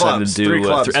I'm three really excited clubs, to do three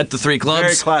clubs. at the 3 clubs.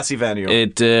 Very classy venue.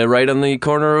 It right on the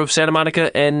corner of Santa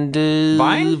Monica and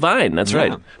Vine? That's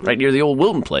right, right near the old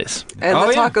Wilton place. And Oh,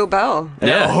 the yeah. Taco Bell.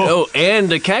 Yeah. Oh, and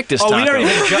a cactus taco. we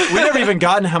never even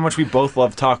gotten how much we both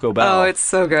love Taco Bell. Oh, it's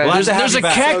so good. Well, There's a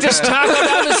cactus taco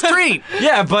down the street.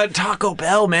 Yeah, but Taco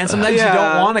Bell, man. Sometimes you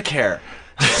don't want to care.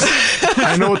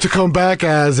 I know what to come back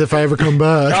as if I ever come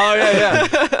back. Oh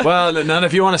yeah. Well, none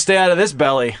if you want to stay out of this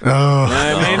belly. Oh, You know what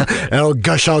I mean? that'll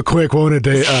gush out quick, won't it,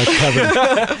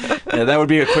 Kevin? Yeah, that would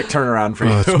be a quick turnaround for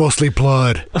you. It's mostly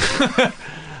blood.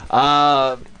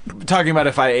 Talking about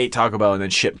if I ate Taco Bell and then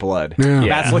shit blood. Yeah.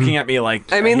 Matt's looking at me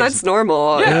like. I mean, that's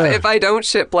normal. Yeah. If I don't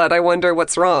shit blood, I wonder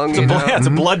what's wrong. You know? Yeah, it's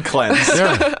a blood cleanse.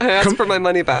 Yeah. I ask for my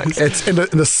money back. It's in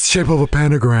the shape of a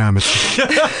pentagram. It's,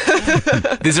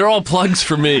 These are all plugs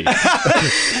for me.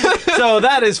 So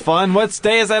that is fun. What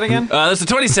day is that again? That's the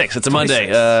 26th. It's a Monday.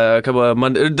 A couple of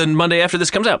the Monday after this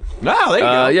comes out. Oh, there you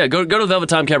go. Yeah, go to Velvet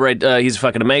Tom Cabaret. He's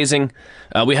fucking amazing.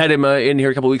 We had him in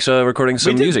here a couple weeks recording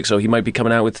some music, so he might be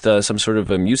coming out with some sort of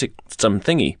music, some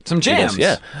thingy. Some jams.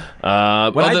 Yeah.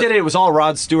 When I did it was all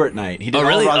Rod Stewart night. He did Oh,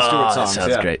 really? all Rod Stewart That songs. sounds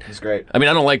Yeah, great. It's great. I mean,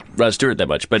 I don't like Rod Stewart that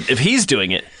much, but if he's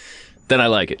doing it, then I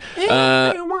like it.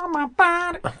 That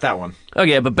one. Oh,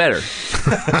 yeah, but better.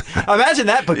 Imagine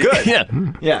that, but good. Yeah.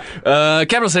 Yeah.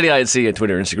 Capital City INC on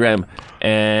Twitter, Instagram,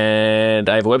 and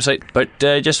I have a website, but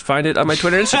just find it on my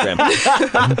Twitter, Instagram.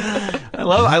 I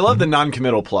love the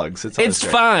non-committal plugs. It's It's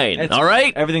great. fine, all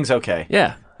right? Everything's okay.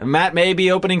 Yeah. And Matt may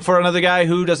be opening for another guy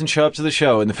who doesn't show up to the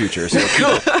show in the future, so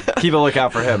keep a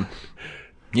lookout for him.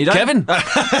 You done? Kevin?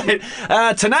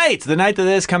 Tonight, the night that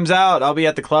this comes out, I'll be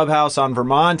at the Clubhouse on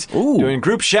Vermont doing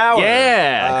group shower.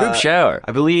 Yeah, group shower.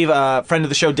 I believe friend of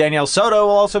the show Danielle Soto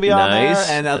will also be on Nice.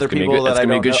 there, and other That's gonna be people good- that that's I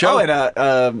gonna don't be a good know. show.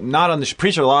 Oh, and not on the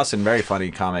Preacher Lawson, very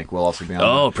funny comic, will also be on.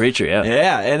 Oh, Preacher, yeah. there.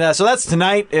 Yeah, and so that's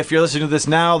tonight. If you're listening to this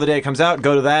now, the day it comes out,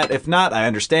 go to that. If not, I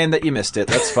understand that you missed it.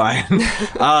 That's fine.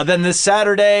 Then this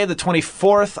Saturday, the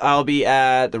 24th, I'll be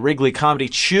at the Wrigley Comedy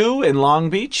Chew in Long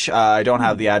Beach. I don't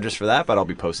have the address for that, but I'll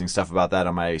be posting stuff about that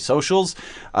on my socials.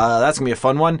 That's going to be a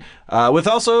fun one. With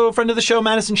also a friend of the show,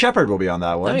 Madison Shepard, will be on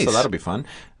that one, Nice. so that'll be fun.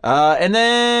 And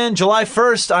then July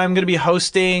 1st, I'm going to be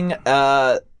hosting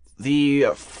the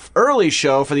early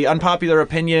show for the Unpopular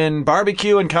Opinion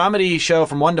barbecue and comedy show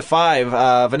from 1 to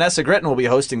 5. Vanessa Gritton will be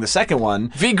hosting the second one.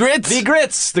 V Grits. V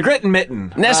Grits, the Grit and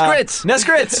Mitten. Ness Grits. Ness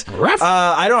Grits.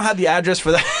 I don't have the address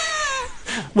for that.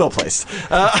 Well placed.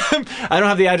 I don't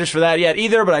have the address for that yet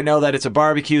either, but I know that it's a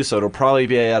barbecue, so it'll probably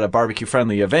be at a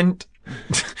barbecue-friendly event.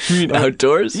 You mean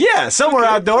outdoors? Yeah, somewhere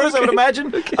outdoors, I would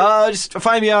imagine. Just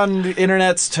find me on the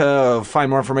internets to find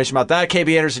more information about that.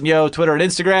 KB Anderson Yo, Twitter and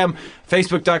Instagram,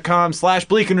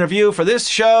 Facebook.com/Bleak and Review for this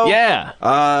show. Yeah.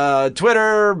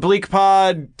 Twitter,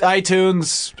 BleakPod,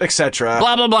 iTunes, etc.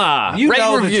 Blah, blah, blah. You Rate,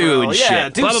 know the review, drill. and Yeah,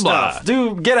 shit. do Blah, blah, stuff.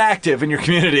 blah. Get active in your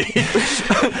community.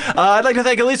 I'd like to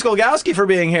thank Elise Golgowski for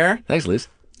being here. Thanks, Liz.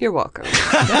 You're welcome.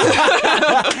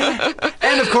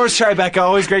 And of course, Tribeca,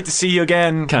 always great to see you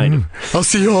again. Kind of. I'll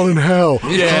see you all in hell.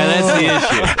 Yeah, that's the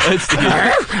issue. That's the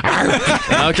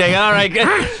issue. Okay, all right.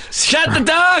 Shut the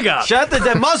dog up. Shut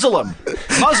the muzzle him.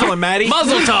 Muzzle him, Maddie.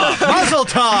 Muzzle top. Muzzle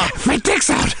top. My dick's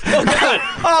out.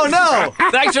 Oh no.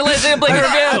 Thanks for listening to Blink and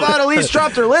I Review. thought Elise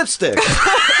dropped her lipstick.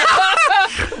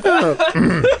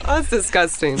 That's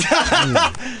disgusting.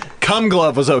 Cut cum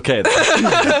glove was okay.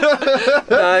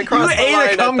 I You crossed the ate line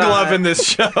a at cum that. glove in this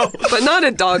show. But not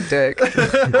a dog dick.